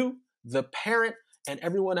you, the parent, and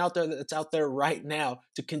everyone out there that's out there right now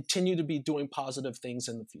to continue to be doing positive things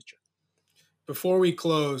in the future. Before we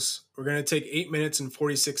close, we're going to take 8 minutes and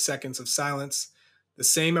 46 seconds of silence, the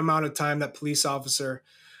same amount of time that police officer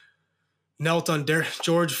knelt on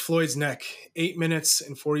George Floyd's neck. 8 minutes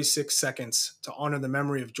and 46 seconds to honor the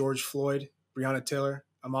memory of George Floyd, Breonna Taylor,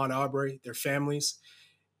 Ahmaud Arbery, their families,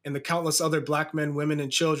 and the countless other Black men, women,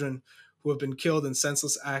 and children who have been killed in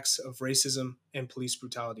senseless acts of racism and police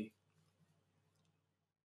brutality.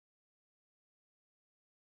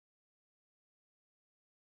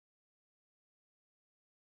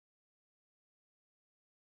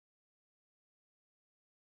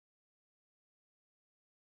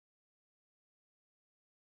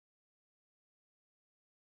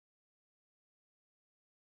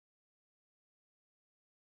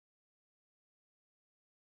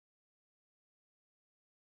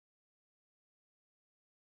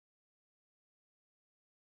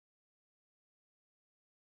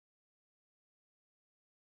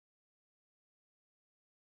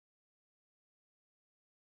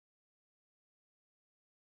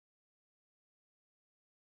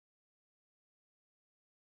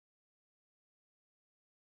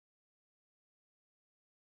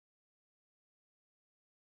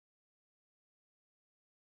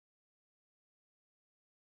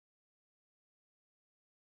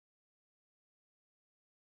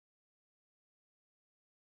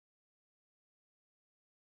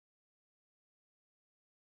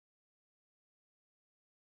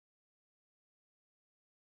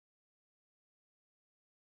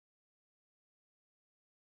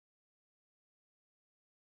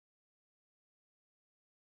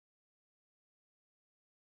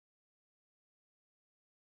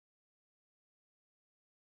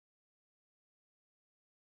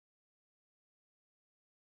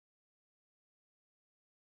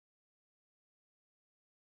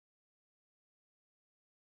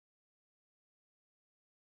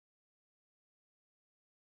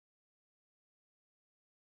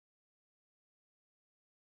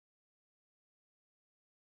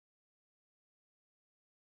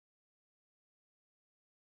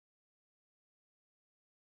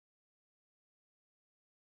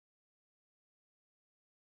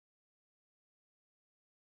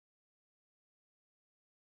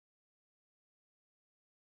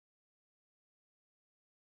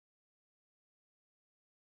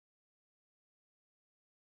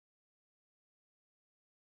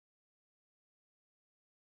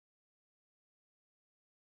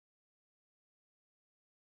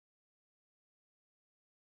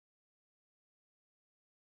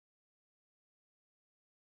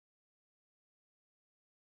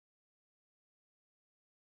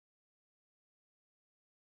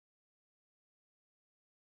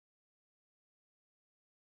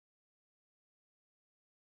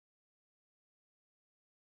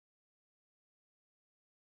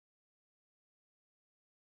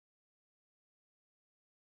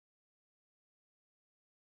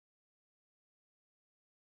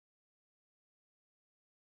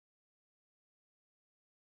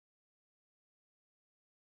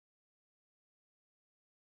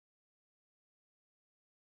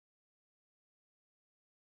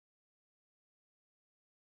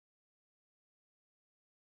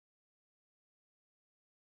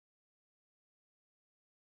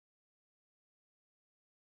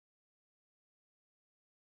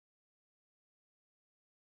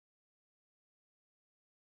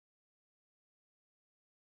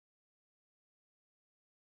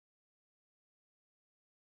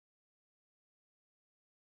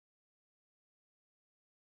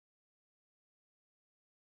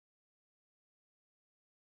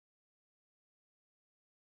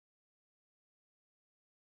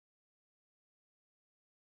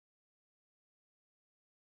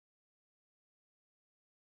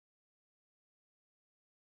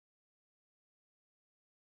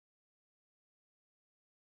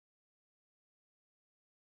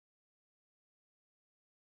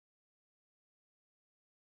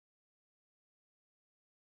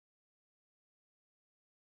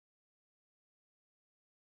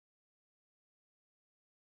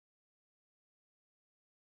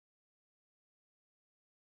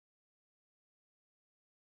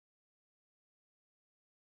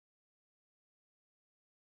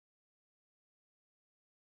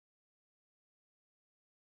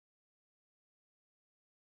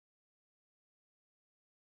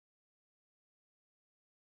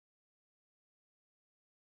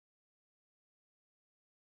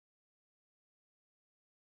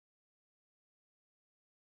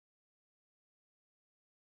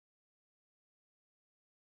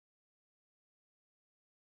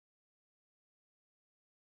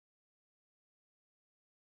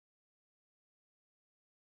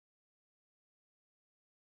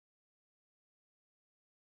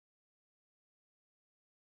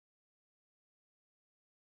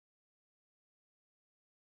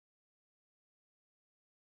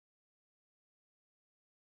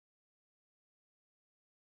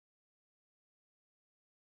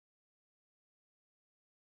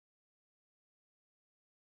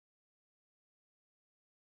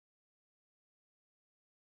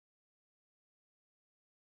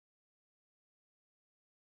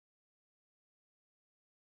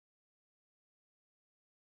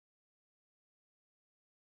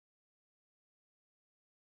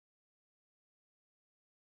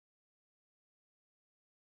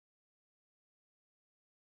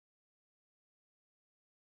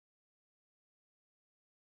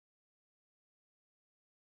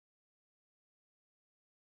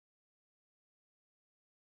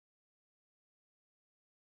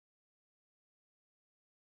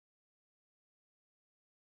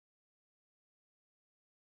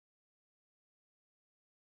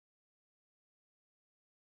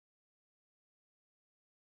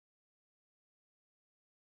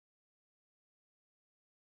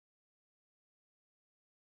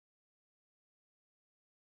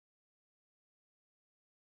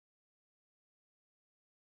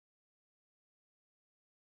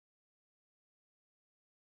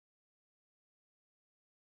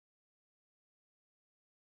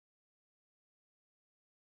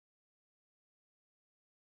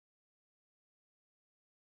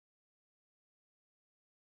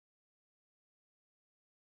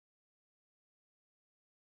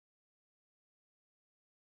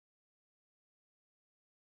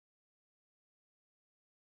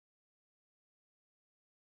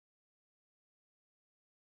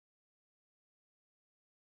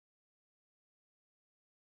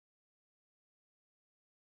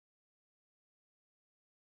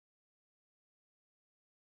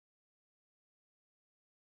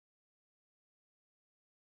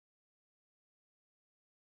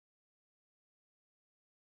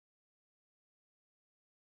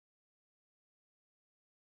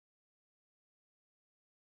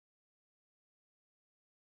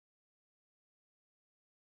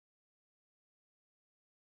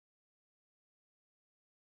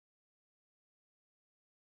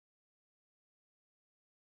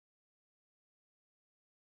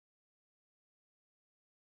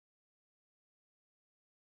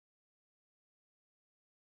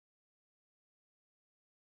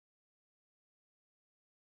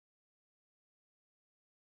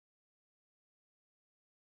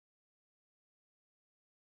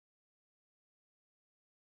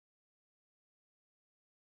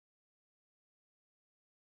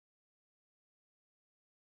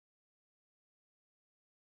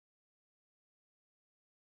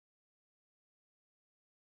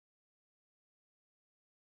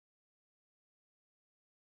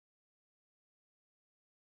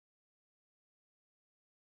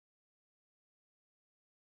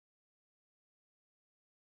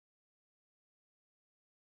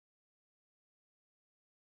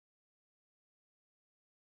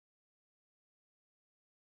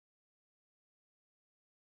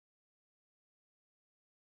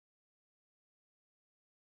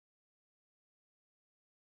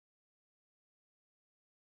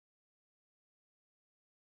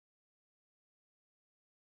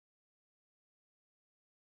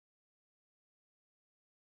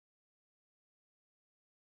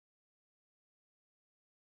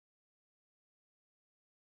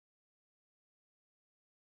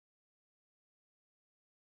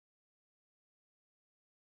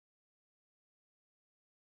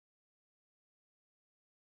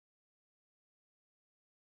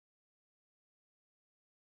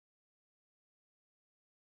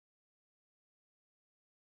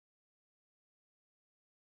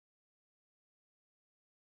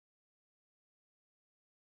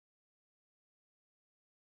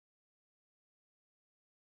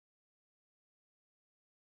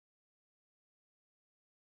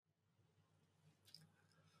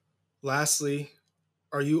 Lastly,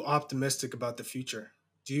 are you optimistic about the future?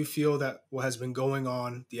 Do you feel that what has been going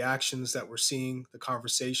on, the actions that we're seeing, the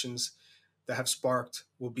conversations that have sparked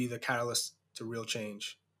will be the catalyst to real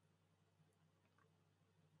change?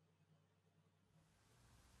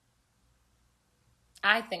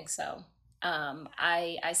 I think so.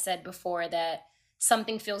 I said before that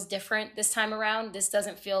something feels different this time around. This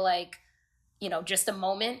doesn't feel like, just a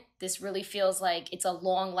moment. This really feels like it's a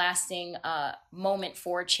long lasting moment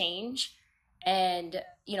for change. And,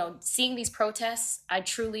 seeing these protests, I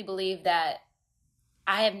truly believe that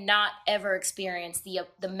I have not ever experienced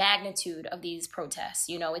the magnitude of these protests.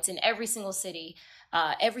 It's in every single city,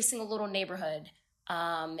 every single little neighborhood,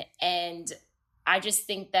 and I just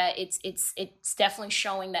think that it's definitely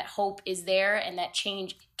showing that hope is there and that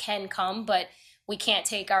change can come, but we can't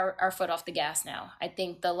take our foot off the gas now. I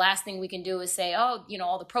think the last thing we can do is say, oh,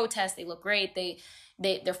 all the protests, they look great,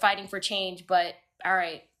 they're fighting for change, but all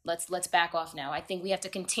right, let's back off now. I think we have to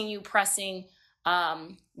continue pressing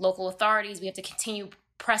local authorities. We have to continue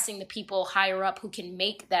pressing the people higher up who can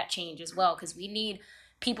make that change as well, because we need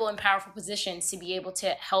people in powerful positions to be able to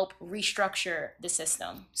help restructure the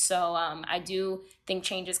system. So I do think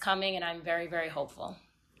change is coming, and I'm very, very hopeful.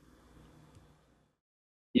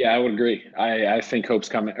 Yeah, I would agree. I think hope's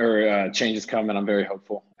coming, or change is coming. I'm very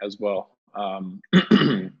hopeful as well.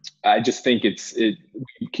 I just think we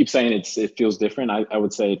keep saying it feels different. I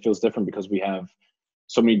would say it feels different because we have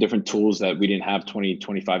so many different tools that we didn't have 20,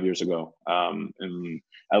 25 years ago. And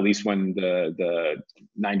at least when the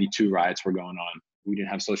 92 riots were going on, we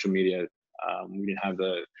didn't have social media. We didn't have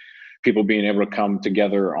the people being able to come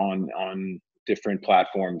together on different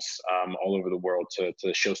platforms all over the world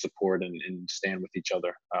to show support and stand with each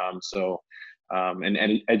other.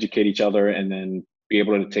 And educate each other, and then be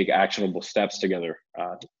able to take actionable steps together.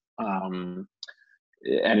 And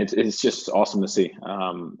it's just awesome to see.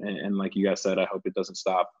 And like you guys said, I hope it doesn't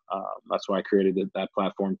stop. That's why I created that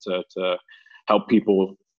platform to help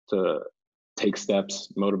people to take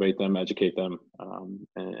steps, motivate them, educate them,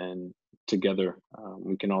 and together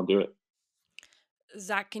we can all do it.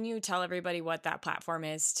 Zack, can you tell everybody what that platform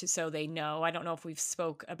is so they know? I don't know if we've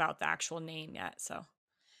spoke about the actual name yet. So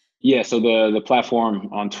Yeah, so the platform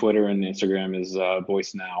on Twitter and Instagram is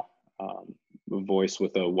Voice Now, voice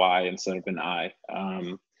with a Y instead of an I.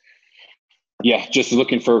 Yeah, just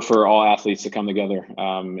looking for all athletes to come together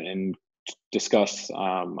and discuss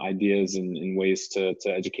ideas and ways to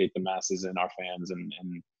educate the masses and our fans,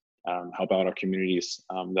 and help out our communities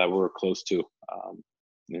that we're close to,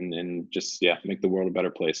 and just make the world a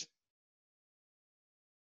better place.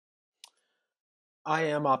 I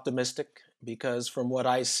am optimistic because from what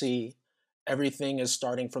I see, everything is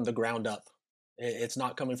starting from the ground up. It's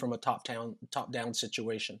not coming from a top down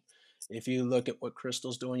situation. If you look at what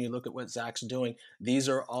Crystal's doing, you look at what Zach's doing, these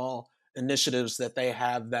are all initiatives that they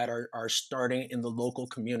have that are starting in the local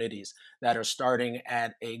communities, that are starting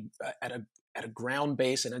at a ground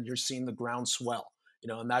base, and then you're seeing the ground swell,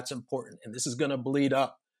 and that's important. And this is going to bleed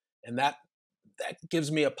up, and that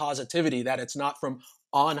gives me a positivity that it's not from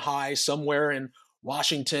on high somewhere in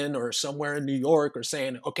Washington or somewhere in New York, or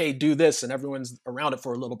saying, okay, do this, and everyone's around it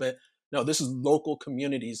for a little bit. No, this is local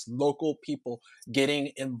communities, local people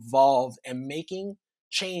getting involved and making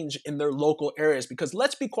change in their local areas. Because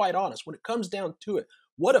let's be quite honest, when it comes down to it,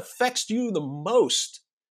 what affects you the most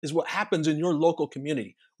is what happens in your local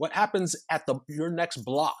community, what happens at your next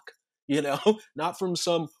block, not from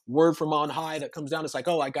some word from on high that comes down. It's like,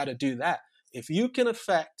 oh, I got to do that. If you can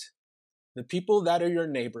affect the people that are your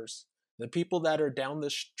neighbors, the people that are down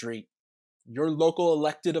the street, your local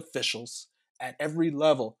elected officials at every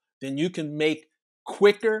level, then you can make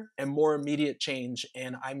quicker and more immediate change.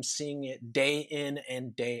 And I'm seeing it day in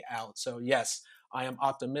and day out. So yes, I am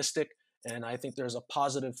optimistic, and I think there's a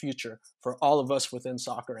positive future for all of us within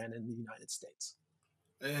soccer and in the United States.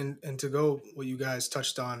 And to go what you guys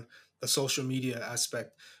touched on, the social media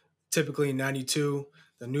aspect, typically in 92,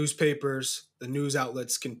 the newspapers, the news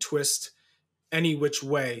outlets can twist any which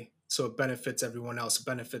way so it benefits everyone else, it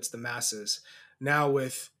benefits the masses. Now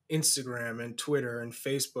with Instagram and Twitter and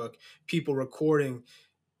Facebook, people recording,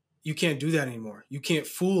 you can't do that anymore. You can't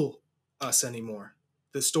fool us anymore.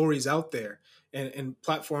 The story's out there, and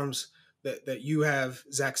platforms that you have,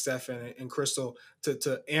 Zack, Steffen, and Crystal,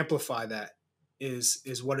 to amplify that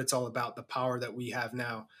is what it's all about. The power that we have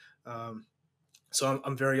now. So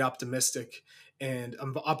I'm very optimistic, and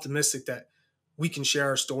I'm optimistic that we can share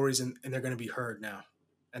our stories, and they're going to be heard now.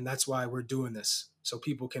 And that's why we're doing this, so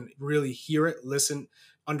people can really hear it, listen,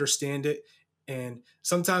 understand it. And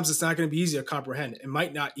sometimes it's not going to be easy to comprehend. It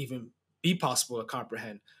might not even be possible to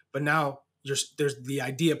comprehend. But now there's the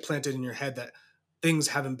idea planted in your head that things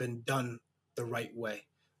haven't been done the right way.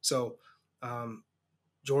 So,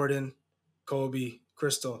 Jordan, Cobi,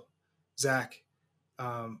 Crystal, Zack,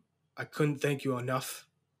 I couldn't thank you enough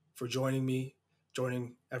for joining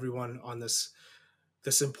everyone on this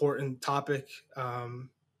important topic.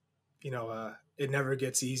 It never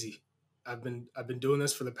gets easy. I've been doing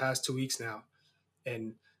this for the past 2 weeks now,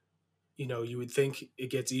 and you would think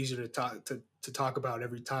it gets easier to talk about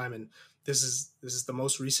every time, and this is the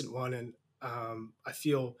most recent one, and I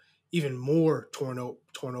feel even more torn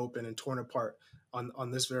open and torn apart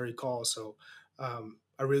on this very call. So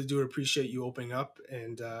I really do appreciate you opening up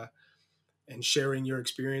and sharing your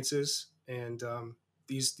experiences, and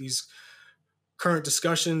these current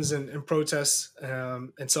discussions and protests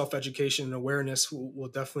and self-education and awareness will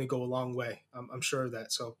definitely go a long way. I'm sure of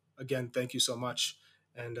that. So again, thank you so much,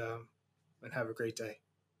 and have a great day.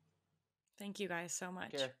 Thank you guys so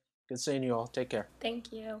much. Good seeing you all. Take care.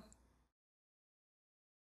 Thank you.